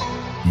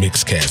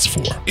Mixcast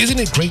 4. Isn't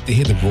it great to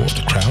hear the roar of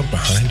the crowd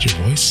behind your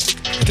voice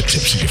at the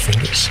tips of your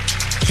fingers?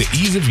 The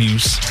ease of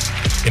use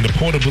and the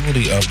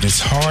portability of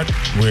this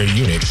hardware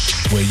unit,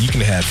 where you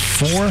can have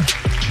 4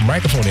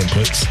 microphone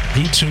inputs,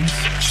 Bluetooth,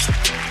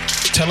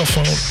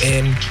 telephone,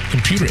 and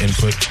computer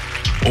input,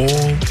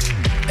 all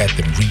at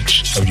the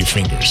reach of your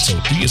fingers. So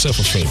do yourself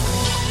a favor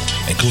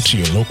and go to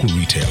your local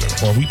retailer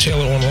or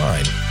retailer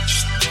online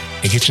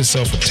and get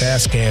yourself a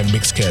Tascam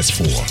Mixcast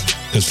 4,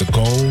 because the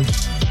goal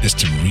is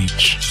to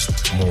reach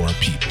more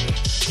people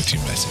with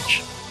your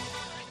message.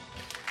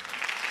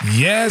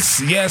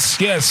 Yes.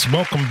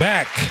 Welcome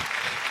back.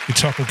 We're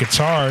talking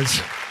guitars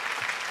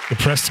with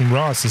Preston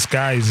Ross. This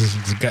guy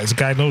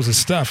knows his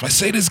stuff. I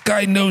say this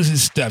guy knows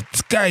his stuff.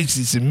 This guy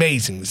is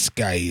amazing. This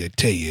guy, I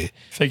tell you.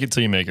 Fake it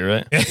till you make it,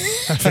 right?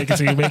 Fake it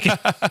till you make it.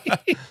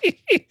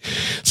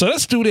 So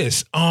let's do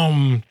this.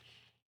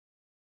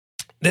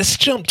 Let's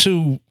jump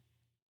to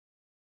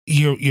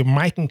your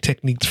miking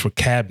techniques for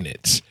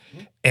cabinets,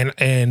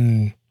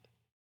 and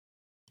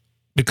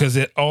because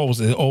it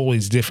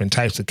always different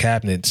types of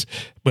cabinets,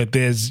 but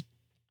I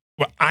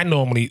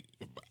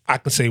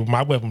can say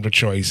my weapon of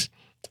choice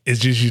is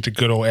just use the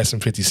good old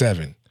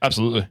SM57.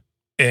 Absolutely.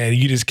 And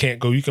you just can't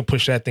go. You can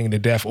push that thing to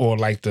death, or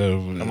like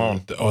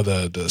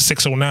the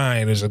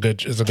 609 is a good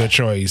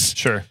choice.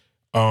 Sure.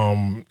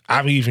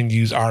 I've even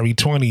used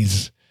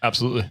RE20s.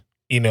 Absolutely.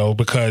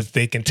 Because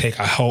they can take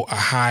a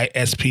high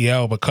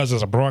SPL, because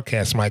it's a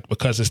broadcast mic,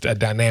 because it's a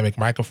dynamic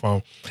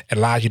microphone, it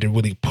allows you to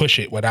really push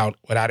it without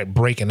it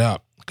breaking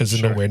up. because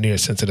it's nowhere near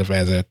as sensitive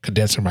as a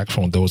condenser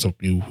microphone. Those of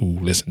you who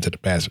listen to the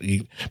past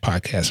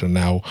podcast are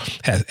now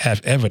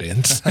have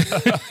evidence.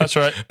 That's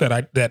right.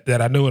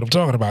 that I know what I'm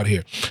talking about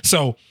here.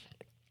 So,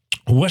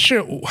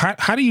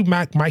 how do you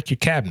mic your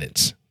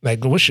cabinets?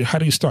 Like, how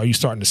do you start? You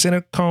start in the center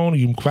cone?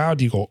 You crowd?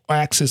 Do you go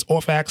axis,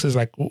 off axis?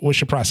 Like,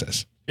 what's your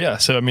process? Yeah.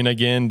 So, I mean,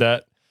 again,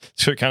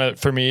 so kind of,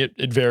 for me,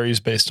 it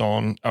varies based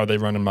on, are they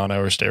running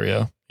mono or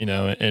stereo,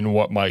 and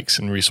what mics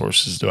and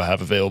resources do I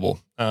have available?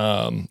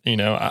 I'm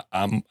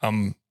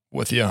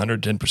with you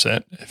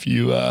 110%. If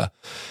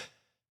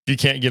you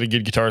can't get a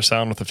good guitar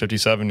sound with a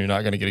 57, you're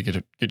not going to get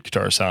a good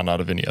guitar sound out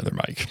of any other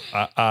mic.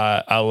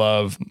 I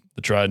love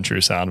the tried and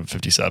true sound of a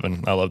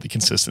 57. I love the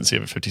consistency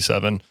of a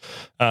 57.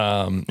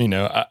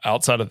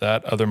 Outside of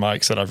that, other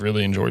mics that I've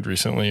really enjoyed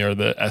recently are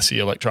the SE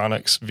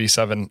Electronics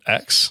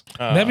V7X.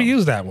 Never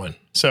used that one.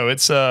 So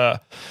it's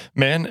it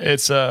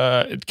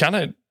kind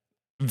of,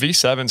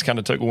 V7s kind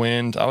of took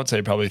wind, I would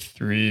say probably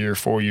 3 or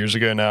 4 years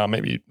ago now,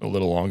 maybe a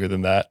little longer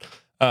than that.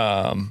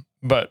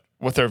 But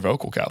with their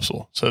vocal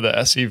capsule. So the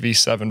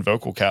SEV7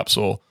 vocal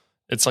capsule,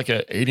 it's like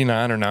a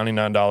 $89 or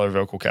 $99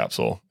 vocal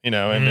capsule, and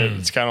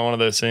it's kind of one of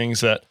those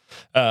things that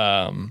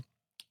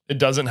it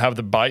doesn't have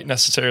the bite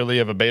necessarily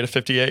of a Beta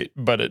 58,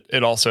 but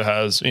it also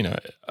has,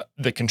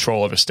 the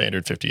control of a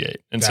standard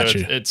 58. And Got so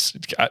you. it's,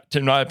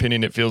 in my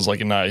opinion, it feels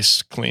like a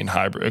nice, cleaner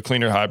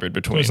hybrid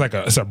between. So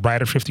it's a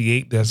brighter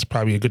 58. That's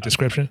probably a good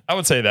description. I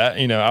would say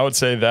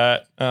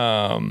that,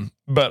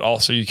 but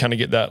also you kind of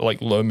get that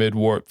like low mid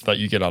warp that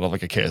you get out of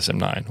like a KSM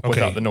 9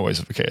 without the noise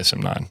of a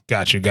KSM 9.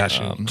 Got you.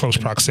 Close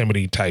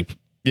proximity type.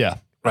 Yeah.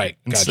 Right.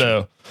 And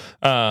so,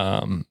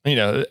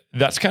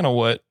 that's kind of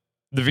what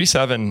the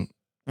V7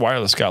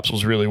 wireless capsule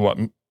is really what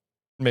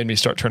made me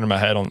start turning my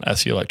head on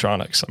SE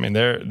Electronics. I mean,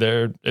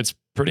 it's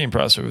pretty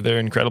impressive. They're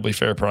incredibly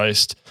fair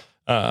priced.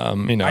 I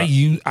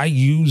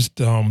used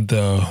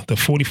the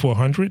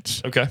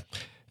 4400s. Okay.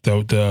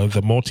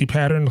 The multi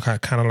pattern,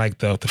 kind of like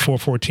the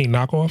 414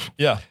 knockoff.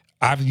 Yeah.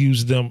 I've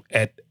used them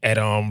at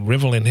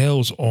Riverland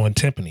Hills on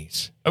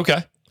timpanis.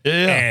 Okay.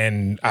 Yeah.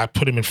 And I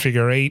put them in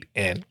figure 8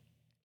 and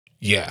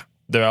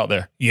they're out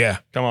there. Yeah.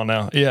 Come on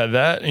now. Yeah.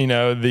 That,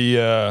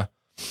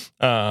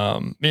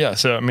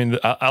 so I mean,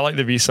 I like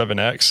the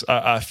V7X.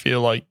 I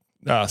feel like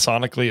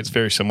sonically it's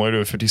very similar to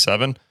a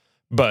 57,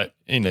 but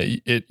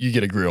you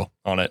get a grill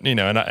on it, and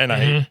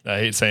I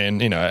hate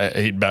saying, I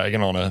hate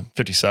bagging on a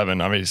 57.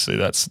 Obviously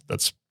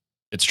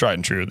it's tried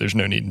and true. There's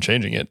no need in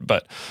changing it,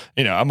 but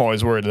I'm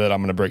always worried that I'm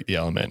going to break the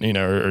element,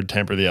 or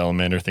temper the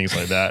element or things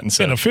like that. And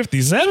so in a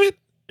 57?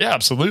 Yeah,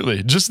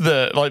 absolutely. Just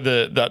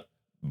that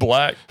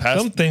black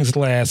some things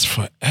last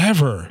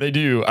forever. They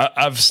do.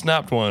 I've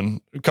snapped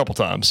one a couple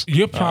times.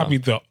 You're probably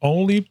the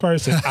only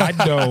person I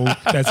know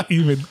that's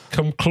even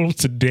come close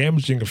to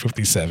damaging a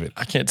 57.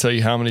 I can't tell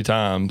you how many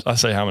times. I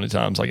say how many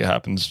times, like it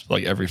happens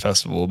like every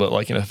festival, but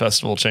like in a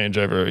festival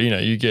changeover,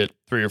 you get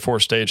 3 or 4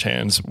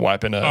 stagehands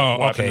wiping an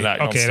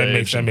act on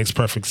stage. That makes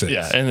perfect sense.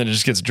 Yeah, and then it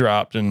just gets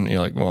dropped, and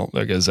you're like, well,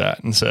 there goes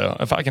that. And so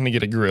if I can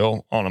get a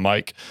grill on a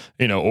mic,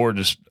 or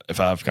just if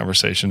I have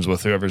conversations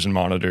with whoever's in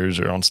monitors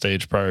or on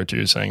stage prior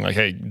to saying like,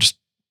 hey, just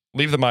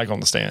leave the mic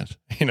on the stand.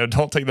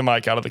 Don't take the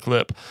mic out of the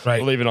clip.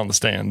 Right. Leave it on the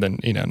stand. Then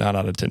 9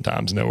 out of 10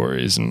 times, no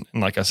worries. And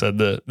like I said,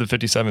 the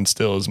 57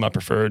 still is my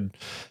preferred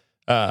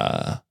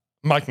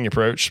miking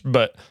approach.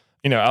 But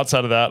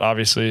outside of that,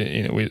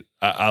 obviously,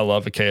 I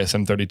love a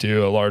KSM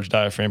 32, a large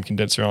diaphragm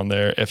condenser on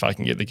there. If I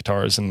can get the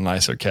guitars in a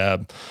nicer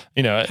cab,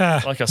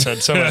 like I said,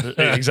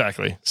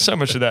 exactly. So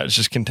much of that is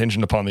just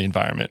contingent upon the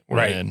environment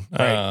we're in.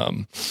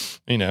 Right.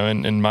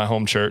 In my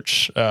home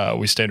church,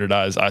 we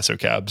standardize ISO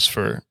cabs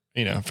for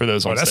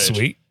those on stage. That's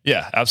sweet.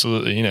 Yeah,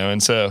 absolutely.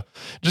 And so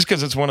just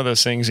because it's one of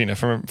those things,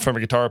 from a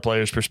guitar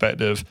player's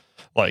perspective,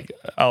 like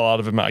a lot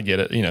of them, I get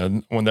it.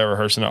 When they're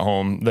rehearsing at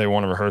home, they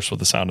want to rehearse with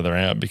the sound of their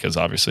amp because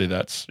obviously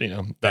that's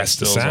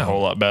still is a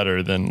whole lot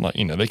better than like,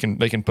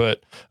 they can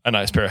put a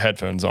nice pair of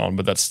headphones on,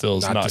 but that still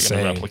is not going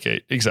to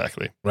replicate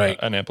exactly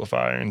an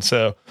amplifier. And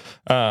so,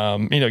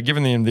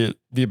 giving them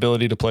the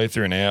ability to play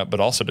through an amp, but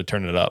also to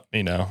turn it up,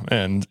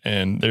 and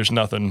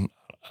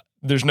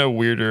there's no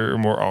weirder or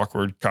more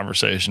awkward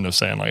conversation of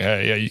saying like,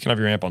 hey, yeah, you can have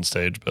your amp on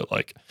stage, but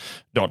like,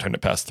 don't turn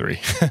it past 3,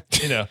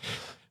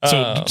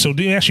 So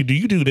do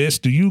you do this?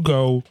 Do you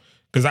go,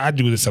 because I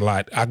do this a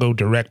lot, I go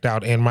direct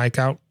out and mic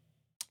out?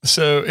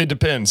 So it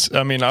depends.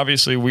 I mean,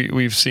 obviously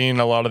we've seen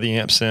a lot of the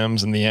amp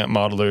sims and the amp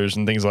modelers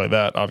and things like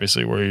that,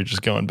 obviously where you're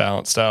just going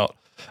balanced out.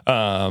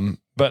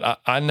 But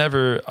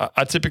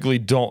I typically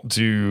don't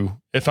do,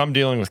 if I'm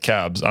dealing with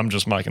cabs, I'm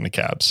just micing the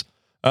cabs.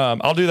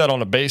 I'll do that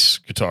on a bass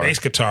guitar.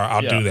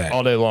 I'll do that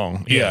all day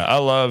long. Yeah. I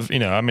love,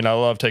 I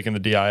love taking the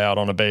DI out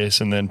on a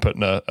bass and then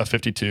putting a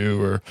 52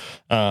 or,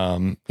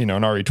 an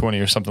RE20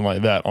 or something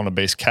like that on a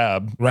bass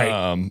cab.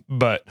 Right.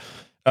 But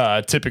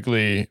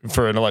typically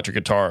for an electric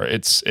guitar,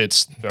 it's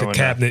the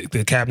cabinet.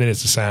 The cabinet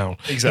is the sound.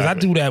 Exactly. I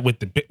do that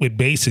with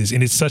basses,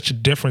 and it's such a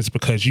difference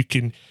because you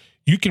can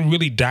you can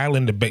really dial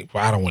in the bass.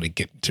 Well, I don't want to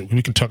get to.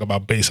 We can talk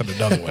about bass on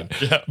another one.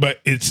 Yeah. But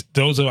it's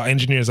those are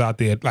engineers out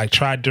there. Like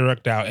try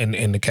direct out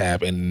in the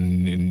cab,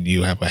 and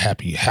you have a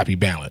happy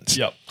balance.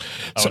 Yep,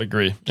 I would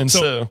agree. And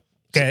so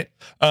okay.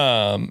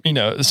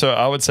 So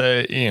I would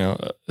say,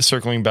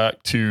 circling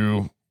back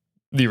to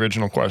the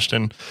original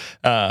question,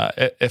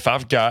 if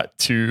I've got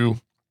two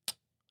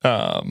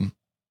cabs,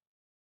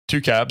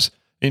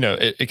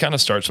 it kind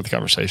of starts with the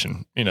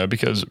conversation,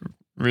 because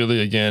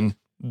really, again,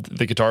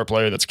 the guitar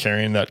player that's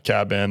carrying that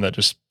cab in, that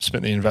just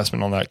spent the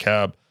investment on that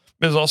cab,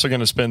 is also going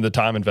to spend the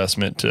time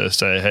investment to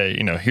say, hey,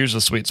 here's the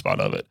sweet spot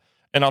of it.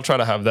 And I'll try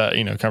to have that,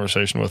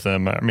 conversation with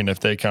them. I mean, if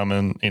they come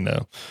in,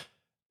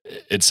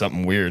 it's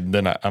something weird,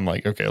 then I'm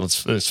like, okay,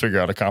 let's figure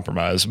out a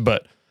compromise.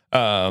 But,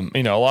 a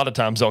lot of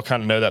times they'll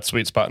kind of know that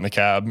sweet spot in the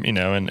cab,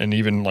 and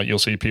even like you'll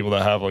see people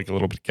that have like a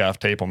little bit of gaff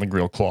tape on the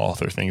grill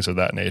cloth or things of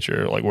that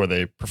nature, like where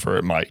they prefer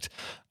it mic'd.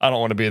 I don't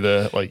want to be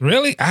the like.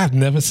 Really? I've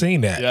never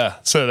seen that. Yeah.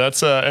 So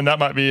that's, and that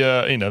might be,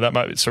 that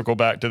might circle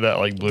back to that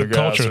like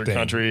bluegrass or thing.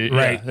 Country.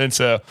 Right. Yeah. And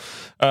so,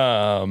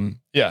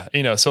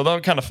 so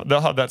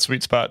they'll have that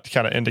sweet spot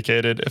kind of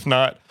indicated. If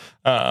not,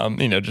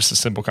 just a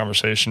simple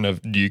conversation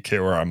of, do you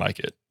care where I mic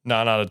it?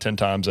 9 out of 10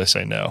 times I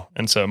say no.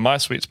 And so my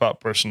sweet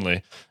spot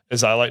personally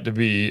is I like to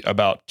be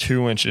about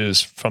 2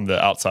 inches from the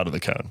outside of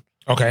the cone.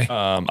 Okay.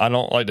 I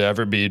don't like to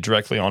ever be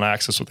directly on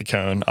axis with the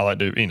cone. I like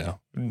to,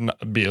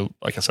 be,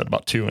 like I said,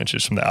 about 2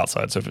 inches from the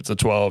outside. So if it's a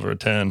 12 or a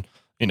 10,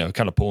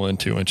 kind of pull in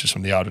 2 inches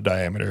from the outer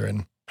diameter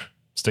and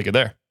stick it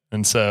there.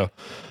 And so,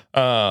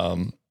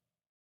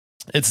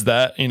 it's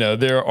that,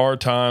 there are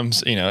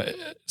times,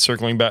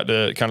 circling back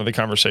to kind of the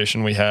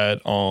conversation we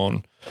had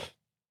on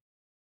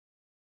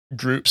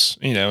groups,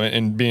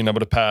 and being able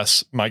to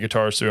pass my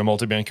guitars through a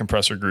multi-band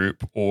compressor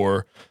group,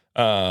 or,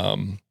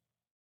 doing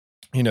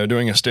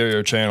a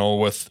stereo channel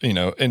with,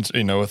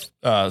 with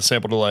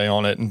sample delay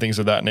on it and things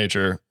of that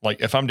nature. Like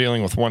if I'm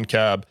dealing with one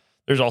cab,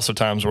 there's also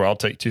times where I'll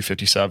take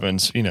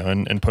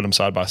 257s, and put them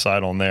side by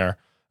side on there.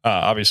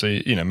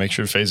 Obviously, make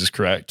sure the phase is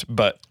correct.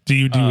 But do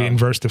you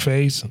inverse the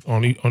phase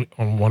on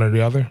one or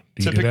the other?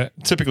 Do you do that?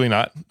 Typically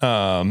not.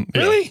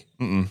 Really?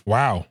 Yeah.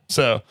 Wow.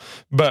 So,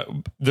 but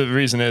the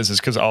reason is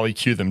because I'll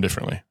EQ them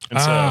differently. And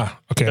so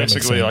okay.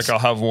 basically, like I'll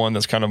have one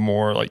that's kind of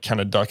more like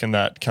kind of ducking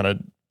that kind of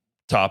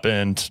top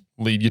end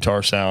lead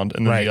guitar sound,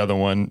 and then the other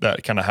one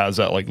that kind of has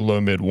that like low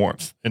mid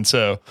warmth. And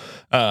so,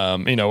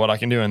 what I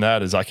can do in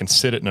that is I can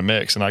sit it in a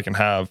mix, and I can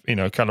have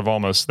kind of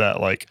almost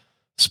that like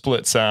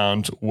split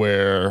sound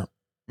where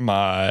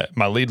my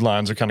lead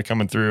lines are kind of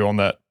coming through on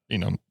that,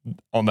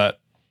 on that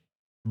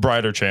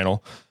brighter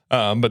channel.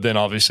 But then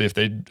obviously if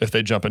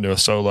they jump into a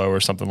solo or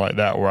something like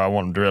that, where I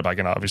want them to rip, I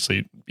can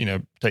obviously,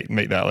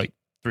 make that like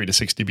 3 to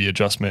 6 dB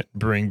adjustment,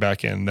 bring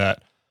back in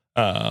that,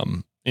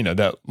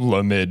 that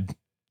low mid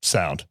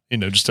sound,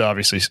 just to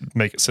obviously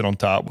make it sit on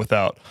top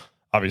without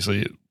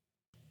obviously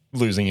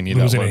losing any of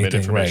that low mid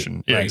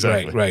information. Right,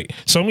 exactly. Right.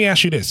 So let me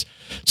ask you this.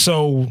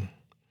 So,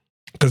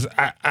 because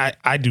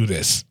I do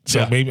this,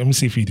 so maybe let me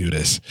see if you do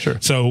this. Sure.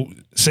 So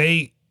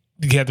say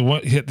you have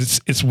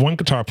it's one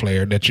guitar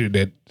player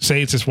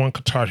say it's this one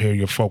guitar here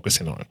you're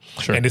focusing on,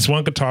 sure. And this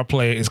one guitar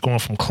player is going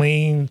from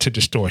clean to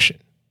distortion.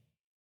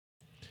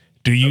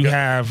 Do you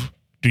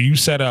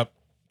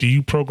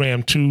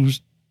program two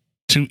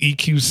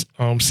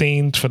EQ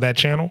scenes for that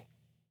channel?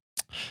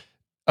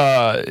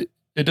 It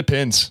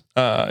depends.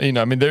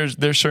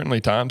 There's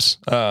certainly times.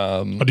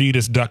 Or do you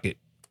just duck it?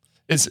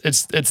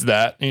 It's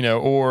that,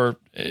 or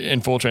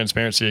in full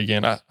transparency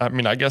again,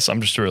 I guess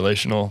I'm just a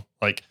relational,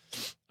 like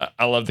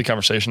I love the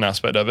conversation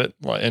aspect of it.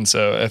 And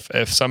so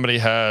if somebody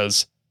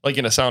has like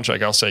in a sound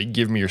check, I'll say,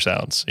 give me your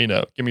sounds,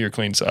 give me your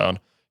clean sound,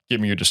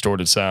 give me your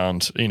distorted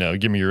sound,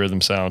 give me your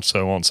rhythm sound,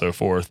 so on and so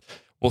forth.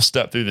 We'll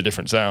step through the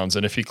different sounds.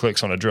 And if he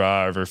clicks on a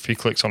drive or if he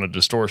clicks on a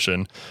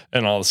distortion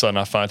and all of a sudden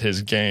I find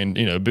his gain,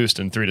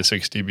 boosting 3 to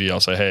 6 dB, I'll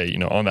say, hey,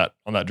 on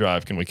that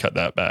drive, can we cut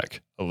that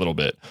back a little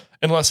bit?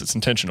 Unless it's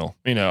intentional,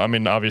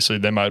 obviously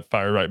they might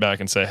fire right back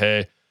and say,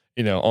 hey,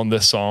 on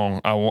this song,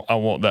 I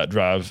want that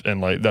drive. And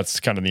like, that's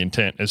kind of the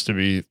intent, is to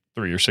be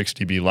 3 or 6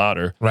 dB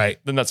louder. Right.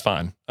 Then that's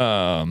fine.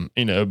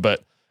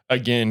 But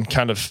again,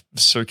 kind of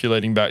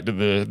circulating back to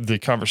the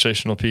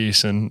conversational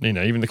piece and,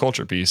 even the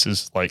culture piece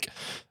is like,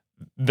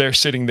 they're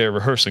sitting there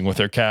rehearsing with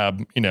their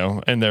cab,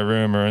 in their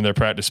room or in their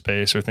practice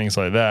space or things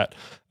like that.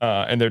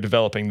 And they're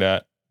developing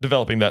that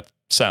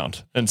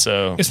sound. And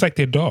so it's like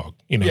their dog,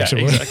 Yeah,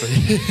 exactly.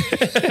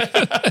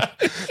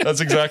 That's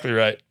exactly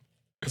right.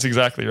 That's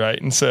exactly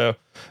right. And so,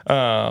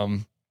 so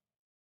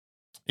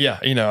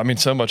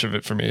much of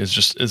it for me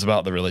is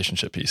about the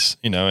relationship piece,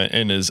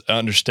 and is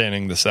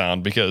understanding the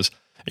sound, because,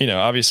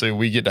 obviously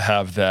we get to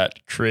have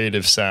that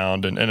creative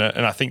sound and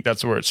I think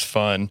that's where it's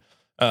fun.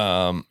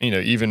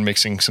 even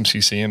mixing some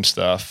CCM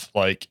stuff,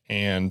 like,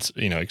 and,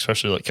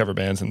 especially like cover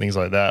bands and things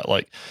like that,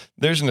 like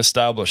there's an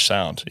established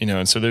sound,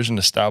 and so there's an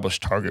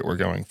established target we're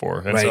going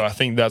for. And so I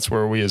think that's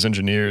where we as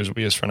engineers,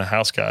 we as front of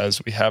house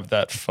guys, we have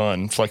that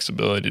fun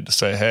flexibility to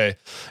say, hey,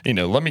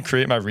 let me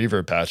create my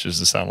reverb patches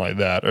to sound like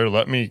that, or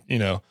let me,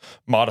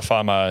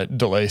 modify my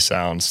delay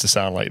sounds to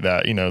sound like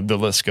that. The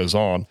list goes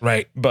on.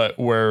 Right. But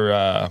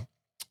where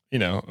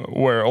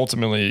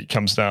ultimately it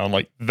comes down,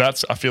 like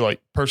that's, I feel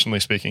like personally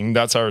speaking,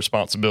 that's our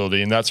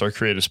responsibility and that's our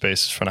creative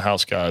space as front of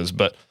house guys.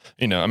 But,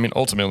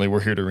 ultimately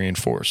we're here to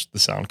reinforce the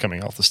sound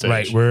coming off the stage.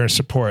 Right. We're in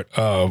support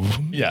of.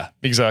 Yeah,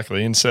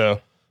 exactly. And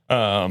so,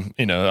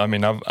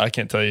 I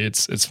can't tell you,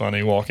 it's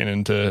funny walking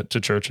into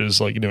churches,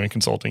 like doing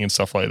consulting and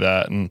stuff like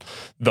that. And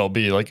there'll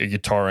be like a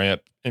guitar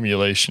amp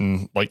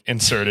emulation, like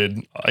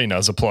inserted,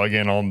 as a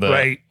plug-in on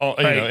the,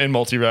 in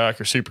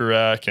multi-rack or super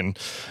rack. And,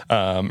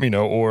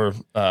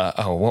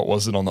 what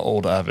was it on the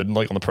old Avid,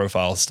 like on the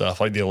profile stuff,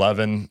 like the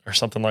 11 or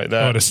something like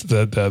that.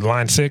 Oh, the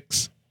line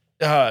 6.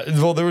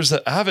 Well, there was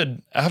the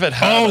Avid had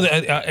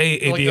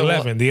the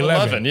 11, the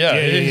 11, yeah,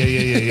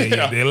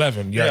 the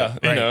 11, right.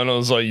 And I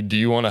was like, do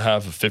you want to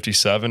have a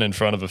 57 in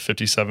front of a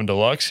 57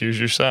 Deluxe? Here's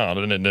your sound,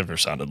 and it never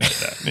sounded like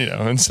that,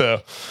 And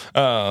so,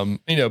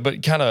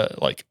 but kind of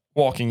like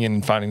walking in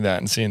and finding that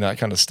and seeing that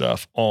kind of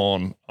stuff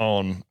on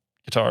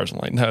guitars,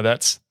 and like, no,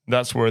 that's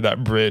where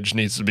that bridge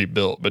needs to be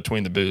built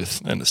between the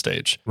booth and the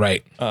stage,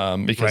 right?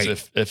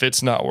 Because if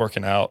it's not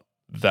working out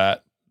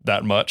that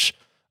much.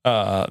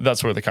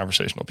 That's where the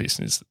conversational piece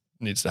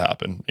needs to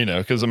happen,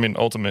 because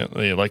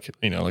ultimately, like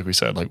we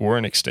said, like we're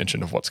an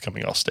extension of what's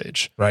coming off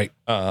stage. Right.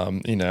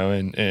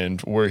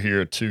 And we're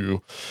here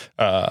to,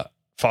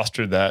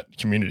 foster that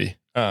community,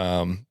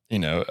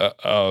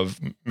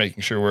 of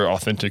making sure we're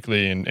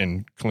authentically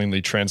and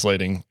cleanly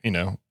translating,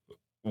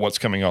 what's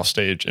coming off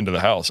stage into the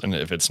house. And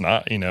if it's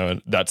not,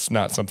 that's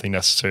not something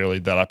necessarily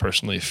that I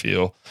personally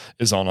feel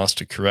is on us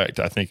to correct.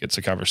 I think it's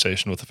a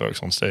conversation with the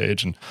folks on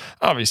stage. And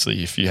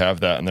obviously if you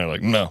have that and they're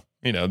like, no,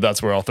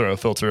 that's where I'll throw a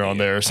filter on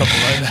there or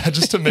something like that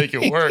just to make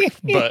it work.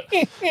 But,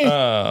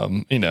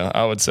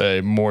 I would say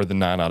more than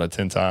 9 out of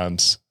 10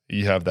 times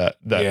you have that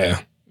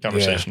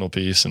conversational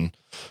piece. And,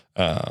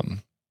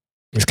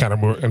 it's kind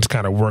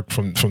of work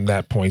from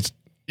that point.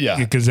 Yeah.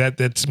 Because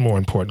that's more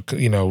important,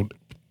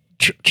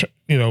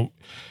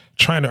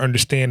 trying to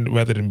understand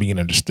rather than being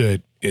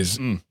understood is,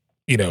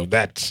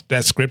 that's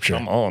scripture.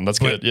 Come on, that's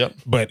good. Yep.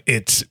 But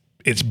it's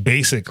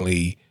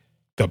basically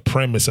the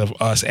premise of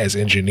us as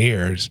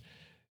engineers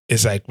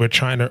is like, we're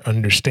trying to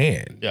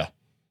understand. Yeah,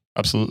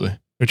 absolutely.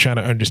 We're trying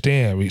to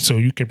understand so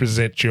you can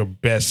present your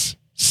best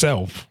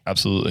self.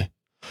 Absolutely.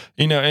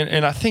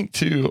 And I think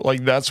too,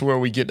 like that's where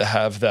we get to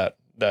have that,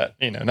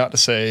 not to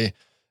say,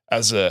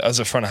 as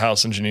a front of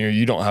house engineer,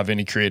 you don't have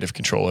any creative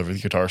control over the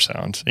guitar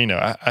sound.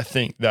 I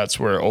think that's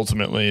where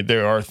ultimately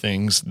there are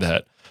things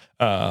that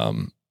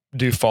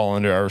do fall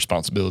under our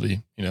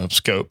responsibility,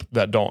 scope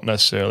that don't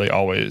necessarily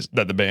always,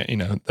 that the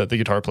band, that the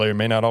guitar player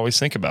may not always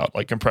think about,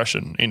 like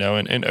compression,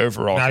 and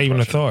overall. Not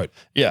even a thought.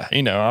 Yeah.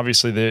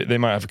 Obviously they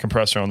might have a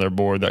compressor on their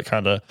board that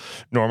kind of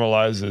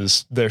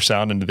normalizes their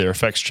sound into their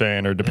effects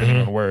chain or depending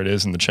on where it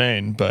is in the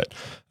chain. But,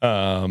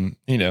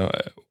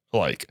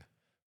 like,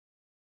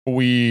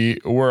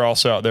 we're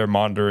also out there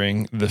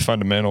monitoring the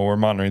fundamental, we're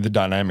monitoring the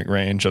dynamic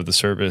range of the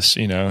service,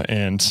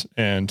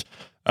 and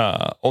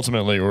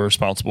ultimately we're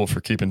responsible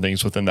for keeping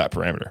things within that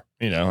parameter,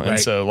 and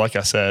so like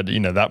I said,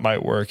 that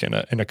might work in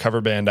a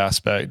cover band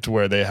aspect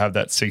where they have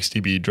that 6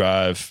 dB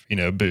drive,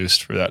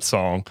 boost for that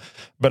song.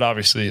 But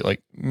obviously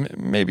like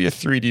maybe a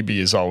 3 dB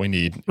is all we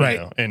need,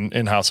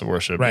 in house of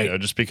worship,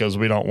 just because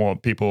we don't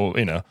want people,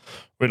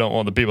 we don't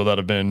want the people that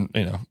have been,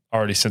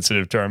 already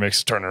sensitive to our mix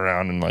to turn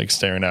around and like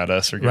staring at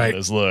us or giving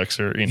those looks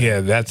or, Yeah,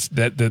 that's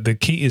the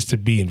key is to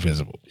be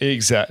invisible.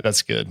 Exactly.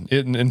 That's good.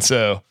 And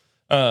so,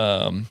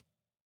 so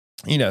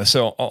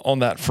on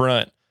that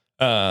front,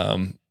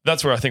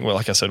 that's where I think, well,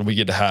 like I said, we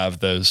get to have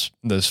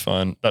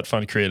that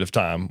fun creative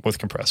time with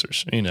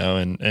compressors,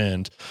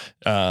 and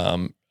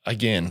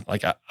again,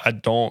 like I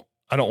don't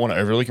want to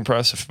overly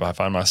compress if I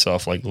find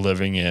myself like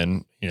living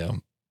in,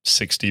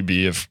 6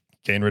 dB of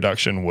gain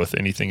reduction with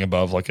anything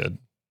above like a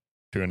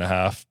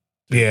 2.5.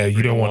 Yeah.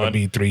 You don't want to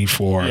be 3,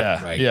 4.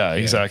 Yeah,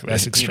 exactly.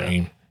 That's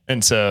extreme.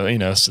 And so,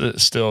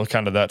 still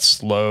kind of that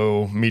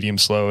medium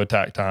slow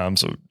attack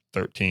times of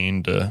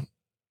 13 to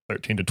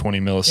 20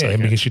 milliseconds. Yeah,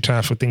 because your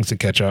time for things to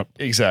catch up.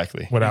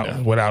 Exactly.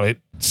 Without it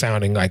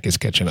sounding like it's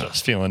catching up.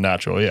 Just feeling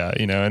natural. Yeah.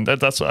 And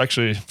that's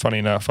actually funny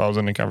enough. I was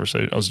in a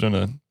conversation, I was doing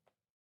a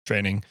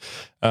training,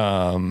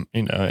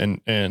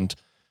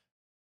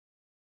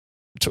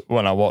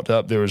 when I walked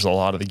up, there was a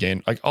lot of the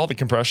gain, like all the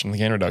compression, the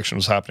gain reduction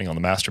was happening on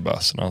the master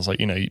bus. And I was like,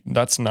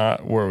 that's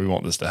not where we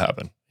want this to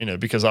happen,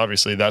 because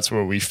obviously that's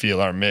where we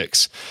feel our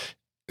mix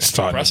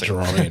starting to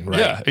draw in, right?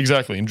 Yeah,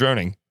 exactly. And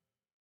droning.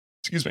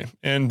 Excuse me.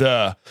 And,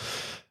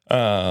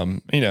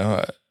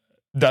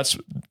 that's,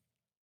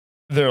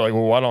 they're like,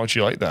 well, why don't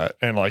you like that?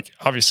 And like,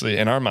 obviously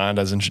in our mind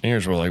as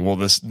engineers, we're like, well,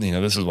 this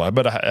is why,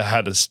 but I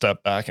had to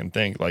step back and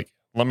think like,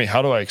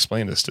 how do I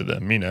explain this to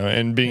them,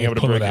 and being able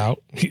to pull it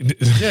out. You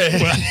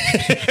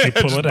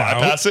pull it out.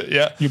 Bypass it.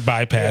 Yeah. You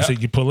bypass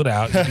it. You pull it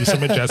out. You do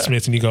some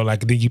adjustments and you go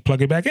like, then you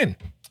plug it back in.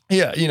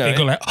 Yeah. And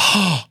go like,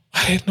 oh,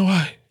 I didn't know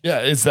why. Yeah.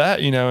 It's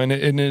that,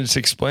 and it's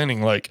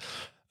explaining like,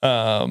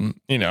 I'll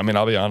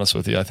be honest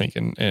with you. I think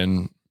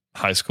in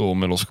high school,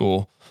 middle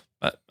school,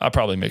 I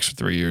probably mixed for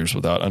 3 years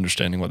without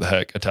understanding what the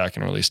heck attack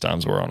and release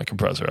times were on a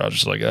compressor. I was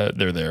just like,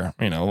 they're there,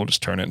 we'll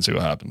just turn it and see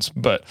what happens.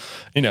 But,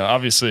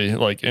 obviously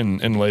like in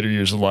later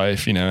years of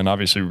life, and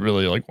obviously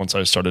really like once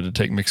I started to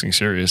take mixing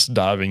serious,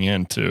 diving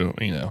into,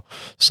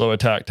 slow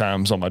attack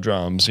times on my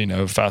drums,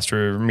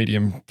 faster,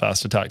 medium,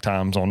 fast attack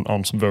times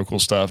on some vocal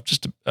stuff,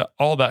 just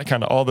all that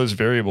kind of, all those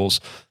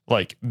variables,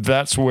 like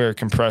that's where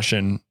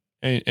compression,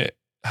 it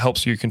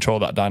helps you control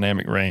that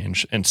dynamic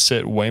range and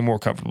sit way more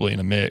comfortably in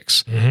a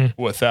mix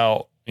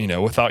without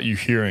you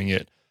hearing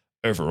it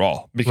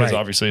overall, because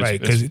obviously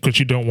because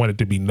you don't want it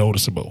to be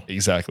noticeable.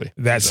 Exactly.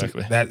 That's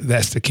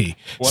the key.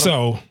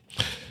 So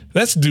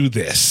let's do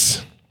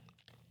this.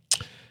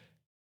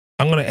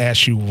 I'm going to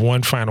ask you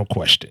one final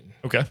question.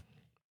 Okay.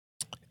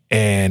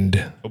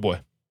 And oh boy,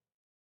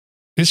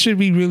 this should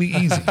be really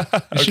easy.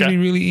 It should be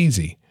really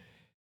easy.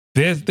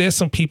 There's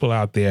some people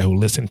out there who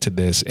listen to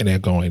this and they're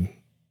going,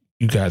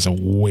 you guys are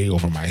way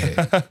over my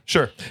head.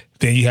 Sure.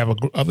 Then you have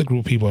other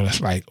group of people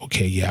that's like,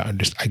 okay, yeah,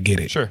 I get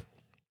it. Sure.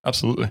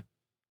 Absolutely.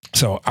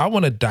 So I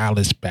want to dial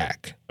this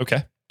back.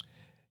 Okay.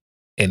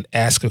 And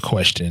ask a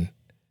question.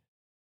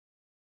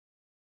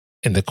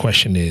 And the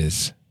question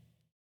is,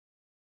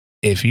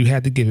 if you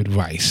had to give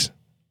advice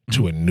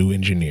to a new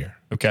engineer,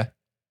 okay,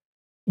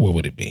 what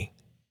would it be?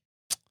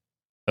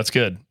 That's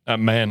good.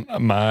 Man,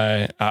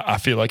 I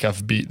feel like I'm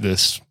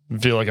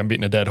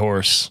beating a dead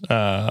horse.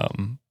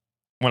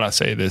 When I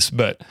say this,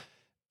 but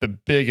the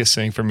biggest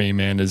thing for me,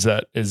 man, is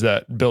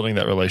that building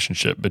that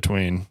relationship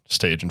between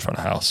stage and front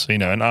of house,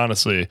 and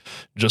honestly,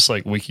 just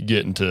like we could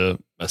get into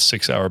a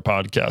 6-hour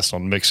podcast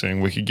on mixing,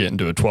 we could get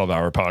into a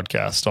 12-hour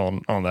podcast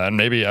on that. And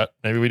maybe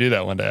we do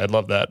that one day. I'd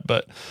love that.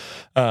 But,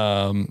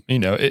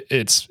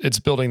 it's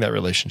building that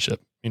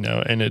relationship,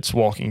 and it's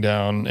walking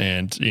down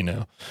and,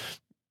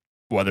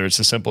 whether it's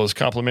as simple as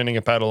complimenting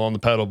a pedal on the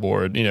pedal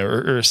board,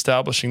 or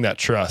establishing that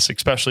trust,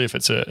 especially if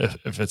it's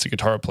a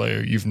guitar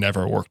player you've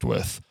never worked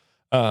with,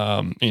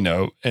 and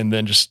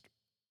then just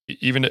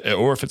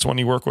or if it's one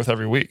you work with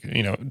every week,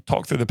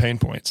 talk through the pain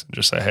points and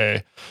just say,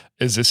 hey,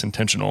 is this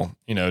intentional?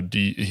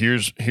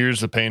 Here's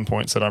the pain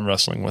points that I'm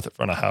wrestling with at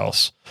front of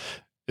house.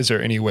 Is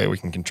there any way we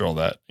can control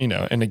that?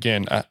 And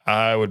again,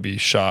 I would be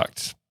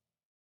shocked.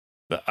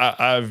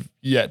 I've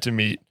yet to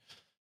meet,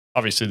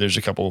 obviously there's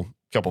a couple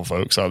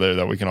folks out there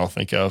that we can all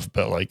think of,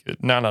 but like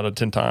 9 out of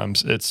 10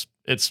 times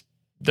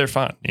they're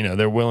fine.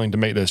 They're willing to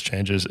make those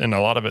changes. And a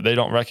lot of it, they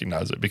don't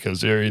recognize it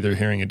because they're either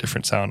hearing a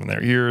different sound in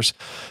their ears,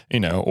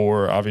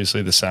 or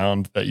obviously the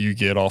sound that you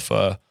get off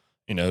a,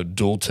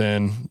 dual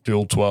 10,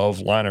 dual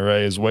 12 line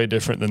array is way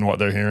different than what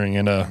they're hearing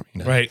in a,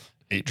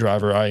 8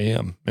 driver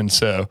IEM. And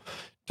so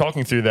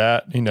talking through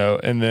that,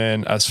 and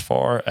then as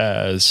far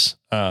as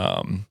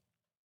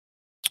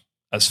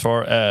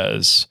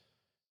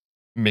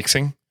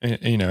mixing,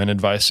 and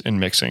advice in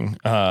mixing.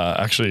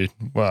 Actually,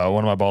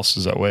 one of my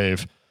bosses at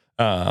Wave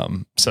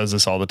says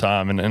this all the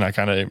time, and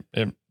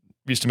it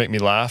used to make me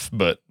laugh,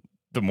 but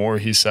the more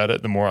he said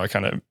it, the more I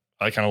kind of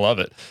love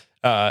it.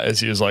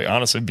 As he was like,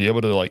 honestly, be able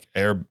to like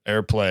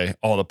airplay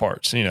all the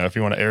parts. If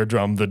you want to air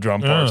drum the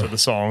drum parts of the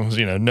songs,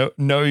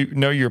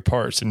 know your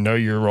parts and know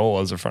your role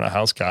as a front of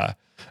house guy.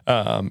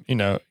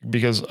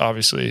 Because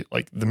obviously,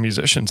 like the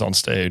musicians on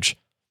stage,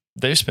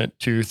 they spent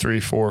 2, 3,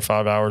 4,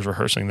 5 hours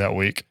rehearsing that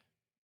week.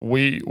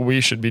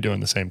 We should be doing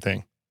the same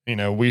thing.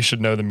 We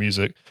should know the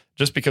music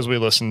just because we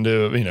listen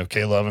to,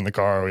 K-Love in the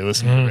car, we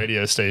listen to the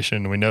radio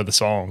station, we know the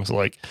songs.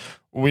 Like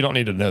we don't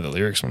need to know the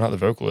lyrics. We're not the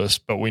vocalists,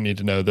 but we need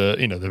to know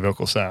the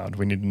vocal sound.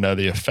 We need to know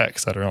the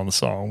effects that are on the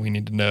song. We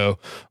need to know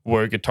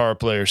where guitar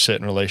players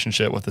sit in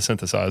relationship with the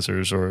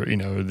synthesizers, or,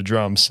 the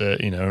drums sit,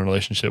 in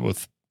relationship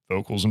with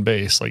vocals and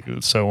bass, like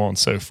so on and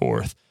so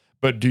forth.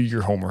 But do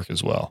your homework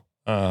as well.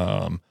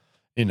 And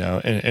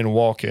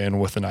walk in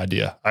with an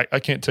idea. I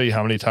can't tell you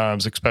how many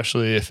times,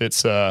 especially if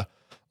it's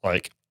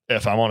like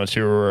if I'm on a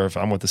tour or if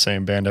I'm with the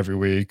same band every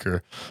week,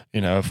 or,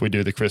 if we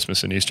do the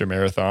Christmas and Easter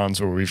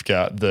marathons where we've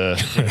got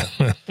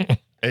the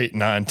 8,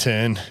 9,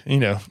 10,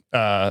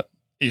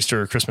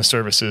 Easter or Christmas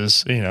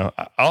services,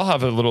 I'll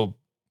have a little,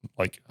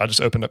 like I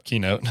just opened up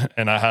Keynote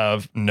and I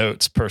have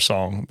notes per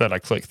song that I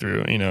click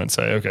through, and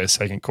say, okay,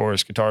 second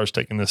chorus, guitar's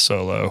taking this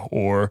solo,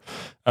 or,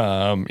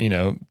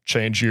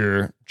 change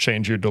your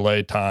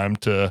delay time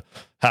to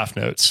half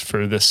notes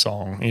for this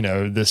song,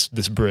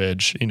 this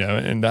bridge,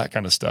 and that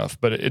kind of stuff.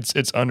 But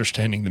it's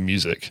understanding the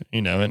music,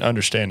 and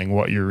understanding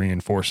what you're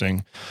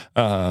reinforcing,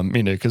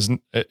 because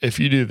if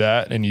you do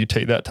that and you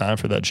take that time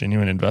for that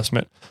genuine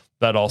investment,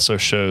 that also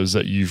shows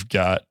that you've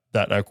got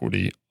that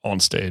equity on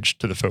stage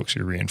to the folks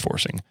you're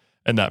reinforcing.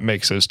 And that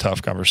makes those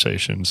tough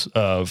conversations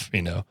of,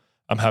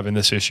 I'm having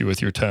this issue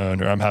with your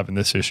tone, or I'm having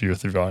this issue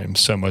with your volume,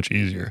 so much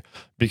easier,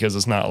 because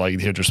it's not like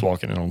you're just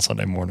walking in on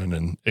Sunday morning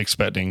and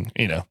expecting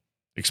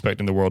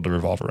the world to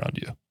revolve around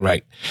you.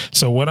 Right.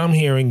 So what I'm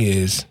hearing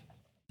is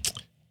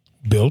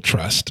build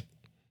trust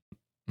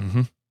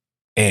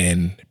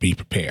and be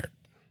prepared.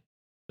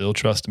 Build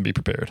trust and be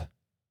prepared.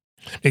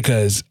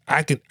 Because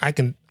I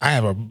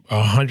have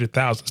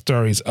 100,000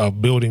 stories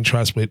of building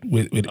trust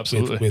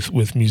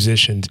with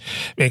musicians.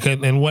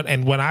 And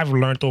what I've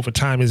learned over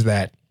time is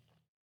that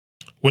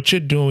what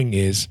you're doing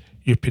is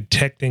you're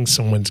protecting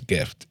someone's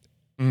gift.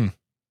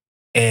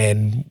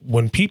 And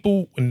when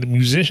the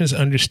musicians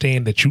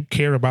understand that you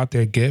care about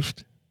their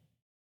gift,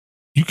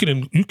 you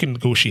can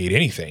negotiate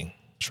anything.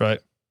 That's right.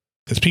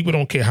 Because people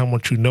don't care how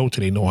much you know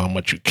till they know how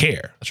much you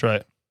care. That's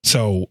right.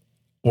 So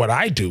what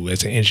I do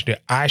as an engineer,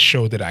 I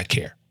show that I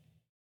care.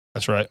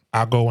 That's right.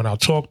 I'll go and I'll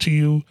talk to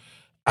you.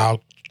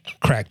 I'll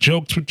crack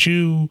jokes with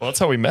you. Well, that's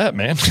how we met,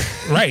 man.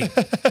 Right.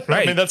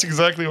 I mean, that's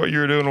exactly what you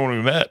were doing when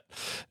we met.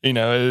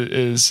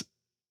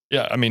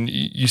 I mean,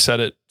 you said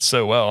it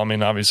so well. I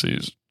mean, obviously,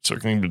 it's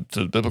circling to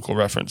the biblical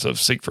reference of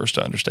seek first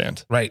to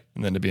understand. Right.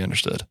 And then to be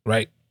understood.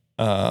 Right.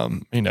 I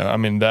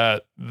mean,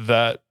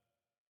 that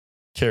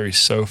carries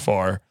so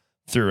far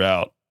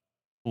throughout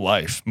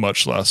life,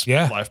 much less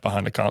life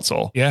behind a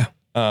console. Yeah.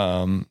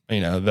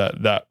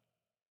 That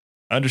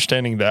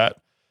understanding that,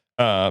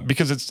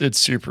 because it's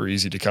super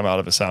easy to come out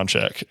of a sound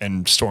check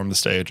and storm the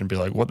stage and be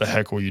like, what the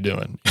heck were you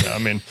doing? I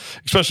mean,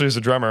 especially as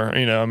a drummer,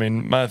 I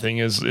mean, my thing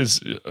is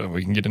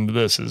we can get into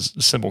this, is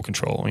cymbal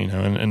control,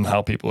 and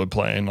how people are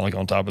playing like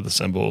on top of the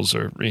cymbals,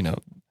 or,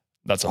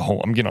 that's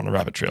I'm getting on a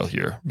rabbit trail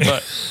here,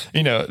 but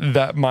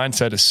that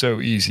mindset is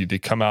so easy to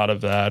come out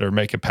of that, or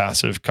make a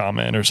passive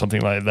comment or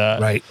something like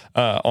that, right?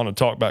 On a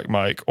talkback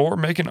mic, or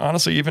making,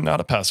 honestly, even not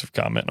a passive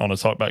comment on a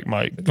talkback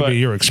mic, but be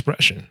your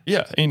expression.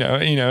 Yeah.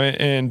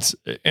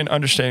 And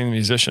understanding the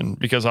musician,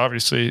 because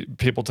obviously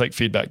people take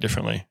feedback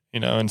differently,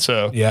 and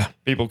so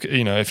people,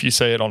 if you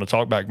say it on a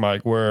talkback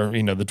mic where,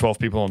 the 12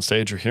 people on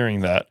stage are hearing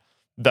that,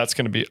 that's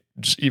going to be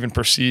just even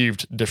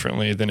perceived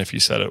differently than if you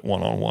said it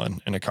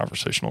one-on-one in a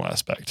conversational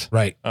aspect.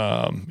 Right.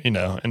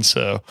 And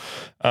so,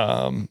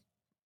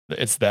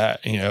 it's that,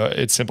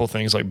 it's simple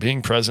things like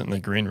being present in the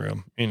green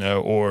room,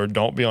 or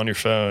don't be on your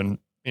phone,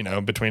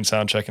 between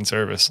sound check and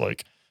service,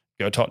 like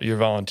go talk to your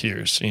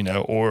volunteers,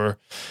 or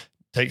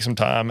take some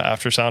time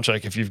after sound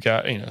check. If you've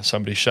got,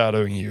 somebody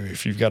shadowing you,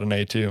 if you've got an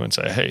A2, and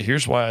say, hey,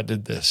 here's why I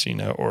did this,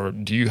 or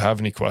do you have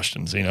any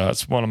questions?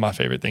 That's one of my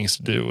favorite things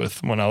to do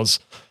with when I was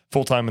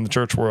full-time in the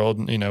church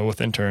world,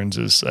 with interns,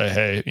 is say,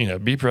 hey,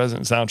 be present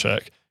in sound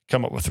check,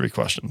 come up with 3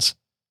 questions.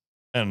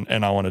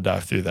 And I want to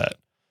dive through that.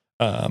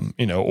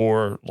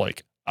 Or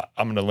like,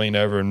 I'm going to lean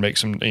over and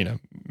make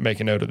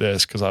a note of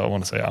this, because I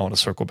want to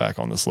circle back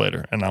on this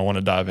later, and I want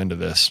to dive into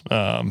this.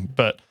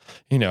 But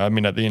I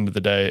mean, at the end of the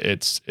day,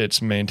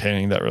 it's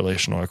maintaining that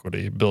relational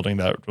equity, building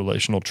that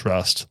relational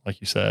trust, like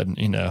you said,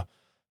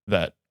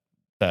 that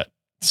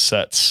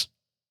sets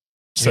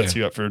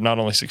you up for not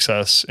only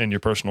success in your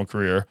personal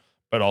career,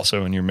 but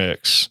also in your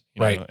mix,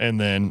 right? And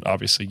then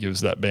obviously gives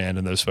that band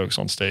and those folks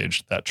on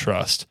stage that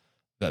trust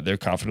that they're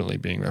confidently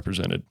being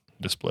represented,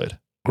 displayed.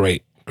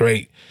 Great.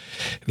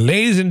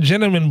 Ladies and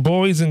gentlemen,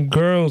 boys and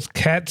girls,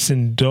 cats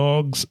and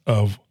dogs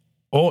of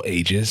all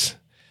ages,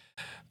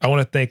 I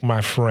want to thank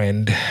my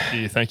friend.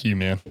 Yeah, thank you,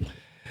 man.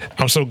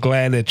 I'm so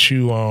glad that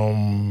you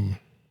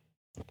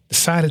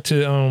decided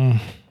to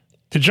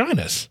join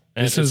us.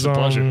 This is a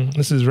pleasure.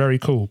 This is very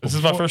cool. This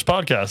is my first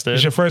podcast, Ed.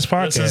 It's your first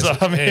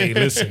podcast. Hey,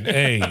 listen.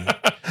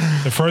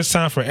 The first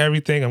time for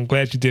everything. I'm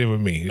glad you did it with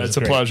me. It's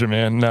a pleasure,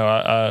 man. No,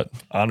 I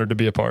honored to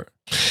be a part.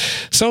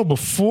 So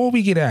before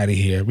we get out of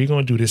here, we're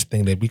going to do this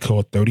thing that we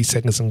call 30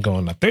 Seconds and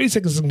Gone. Now, 30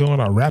 Seconds and Gone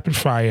are rapid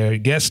fire,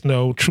 yes,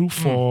 no, true,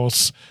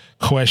 false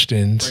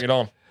questions. Bring it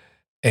on.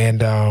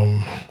 And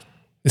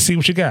let's see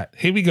what you got.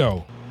 Here we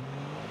go.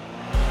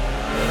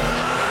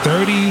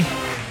 30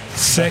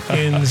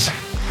 seconds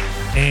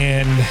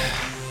and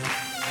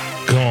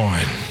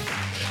gone.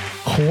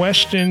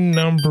 Question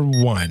number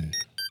 1.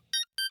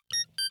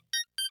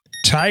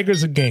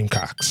 Tigers or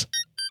Gamecocks?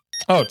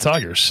 Oh,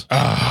 Tigers.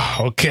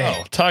 Okay.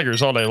 Oh,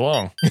 Tigers all day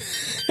long.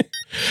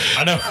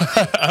 I know.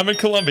 I'm in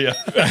Colombia.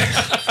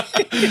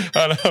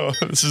 I know.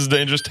 This is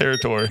dangerous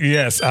territory.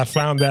 Yes, I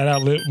found that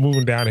out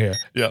moving down here.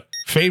 Yep.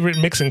 Favorite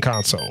mixing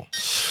console?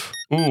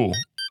 Ooh,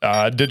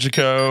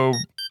 Digico.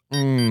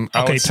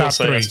 Okay, top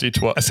 3.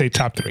 SD12. I say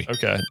top 3.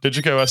 Okay,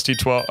 Digico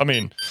SD12. I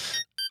mean,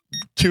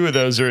 2 of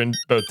those are in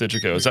both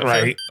Digico. Is that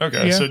right? Fair?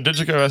 Okay, so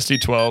Digico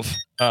SD12.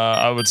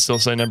 I would still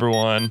say number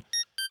 1.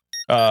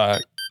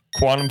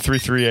 Quantum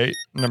 338,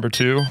 number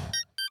 2.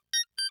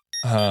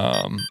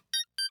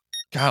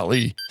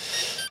 Golly,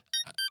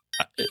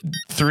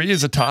 3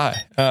 is a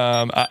tie.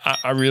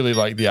 I really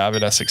like the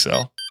Avid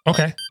SXL.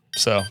 Okay.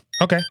 So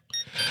okay.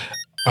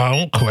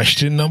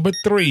 Question number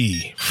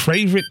 3.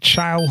 Favorite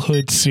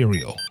childhood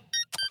cereal?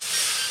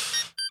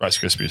 Rice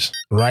Krispies.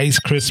 Rice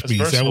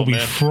Krispies. That will be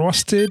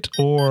frosted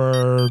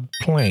or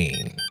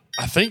plain?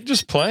 I think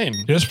just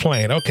plain. Just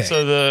plain. Okay.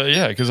 So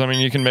because I mean,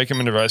 you can make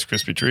them into Rice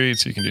Krispie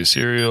treats. You can do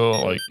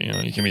cereal. Like, you know,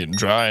 you can eat them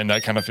dry, and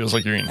that kind of feels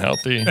like you're eating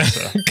healthy.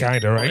 So.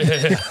 Kind of, right?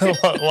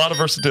 A lot of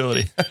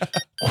versatility.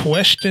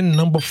 Question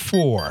number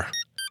 4.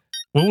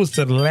 What was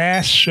the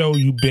last show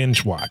you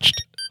binge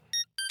watched?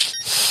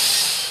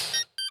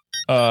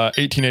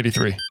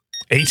 1883.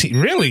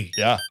 Really?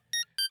 Yeah.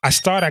 I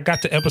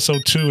got to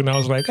episode 2 and I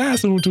was like,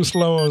 it's a little too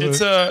slow. It's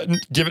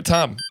give it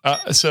time.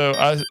 So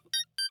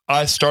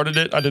I started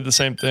it. I did the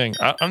same thing.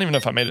 I don't even know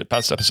if I made it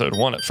past episode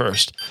 1 at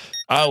first.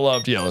 I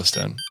loved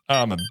Yellowstone.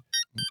 I'm a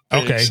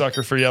big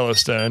sucker for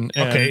Yellowstone.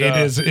 And,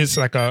 It's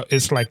like the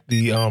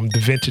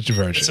vintage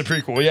version. It's a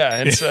prequel, yeah.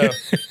 And so,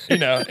 you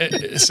know,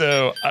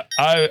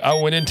 I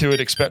went into it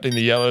expecting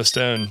the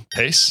Yellowstone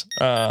pace,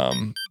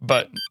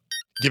 but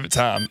give it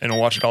time and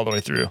watch it all the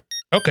way through.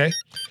 Okay.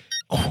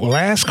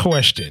 Last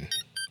question.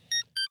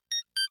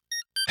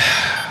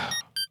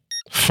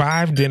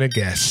 5 dinner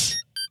guests,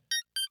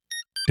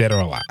 dead or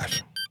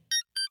alive.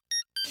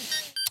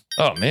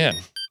 Oh, man.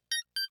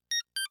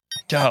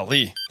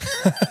 Golly.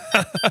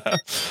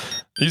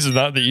 These are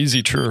not the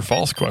easy true or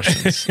false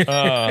questions.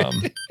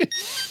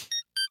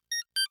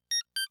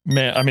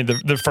 Man, I mean,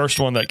 the first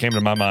one that came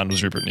to my mind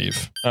was Rupert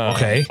Neve. All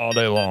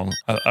day long.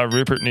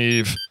 Rupert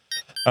Neve,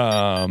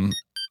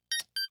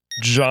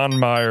 John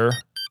Mayer,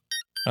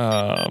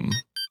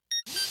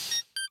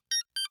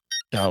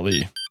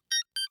 golly.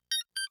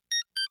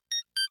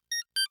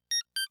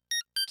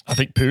 I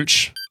think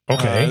Pooch.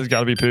 Okay. It's got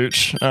to be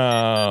Pooch.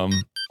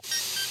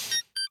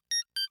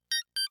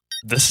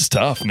 This is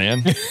tough,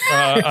 man.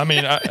 I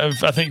mean,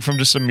 I think from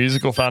just a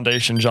musical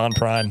foundation, John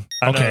Prine.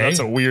 I know that's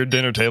a weird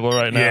dinner table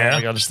right now. Yeah.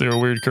 Like, I just threw a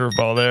weird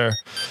curveball there.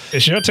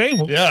 It's your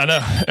table. Yeah, I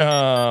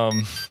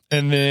know.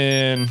 And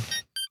then,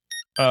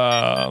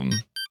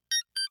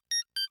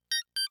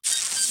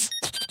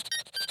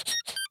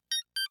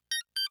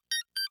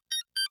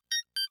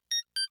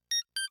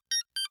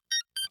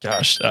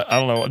 gosh, I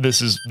don't know.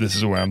 This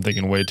is where I'm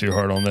thinking way too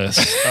hard on this.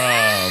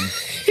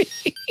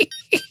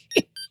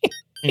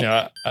 You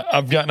know,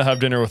 I've gotten to have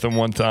dinner with him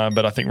one time,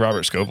 but I think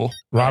Robert Scoble.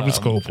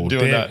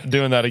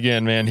 Doing that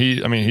again, man.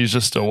 He's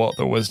just a wealth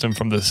of wisdom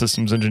from the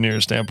systems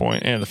engineer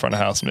standpoint and the front of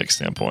house mix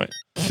standpoint.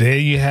 There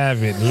you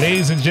have it,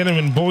 ladies and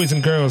gentlemen, boys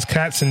and girls,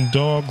 cats and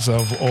dogs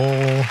of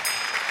all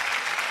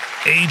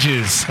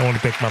ages. I want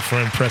to thank my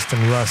friend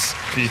Preston Russ.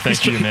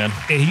 Thank you, man.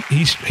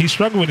 He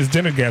struggled with his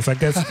dinner guests. I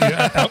guess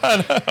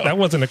that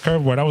wasn't a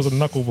curveball. That was a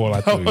knuckleball.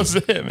 I That was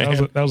it,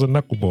 man. That was a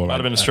knuckleball.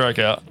 Might have been a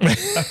strikeout.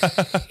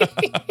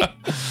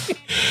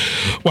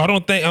 Well, I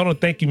don't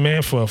thank you,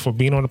 man, for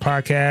being on the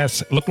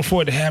podcast. Looking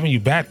forward to having you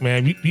back,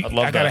 man.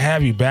 I gotta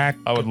have you back.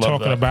 I would love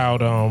talking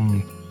about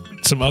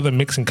some other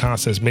mixing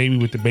concepts. Maybe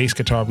with the bass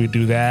guitar we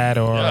do that,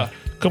 or a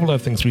couple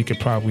other things we could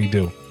probably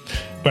do.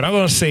 But I'm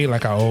gonna say,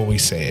 like I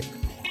always say it.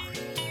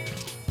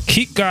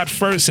 Keep God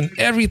first in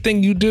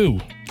everything you do.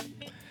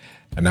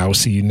 And I will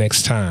see you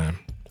next time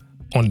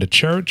on the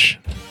Church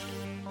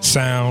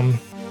Sound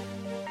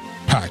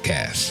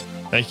Podcast.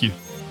 Thank you.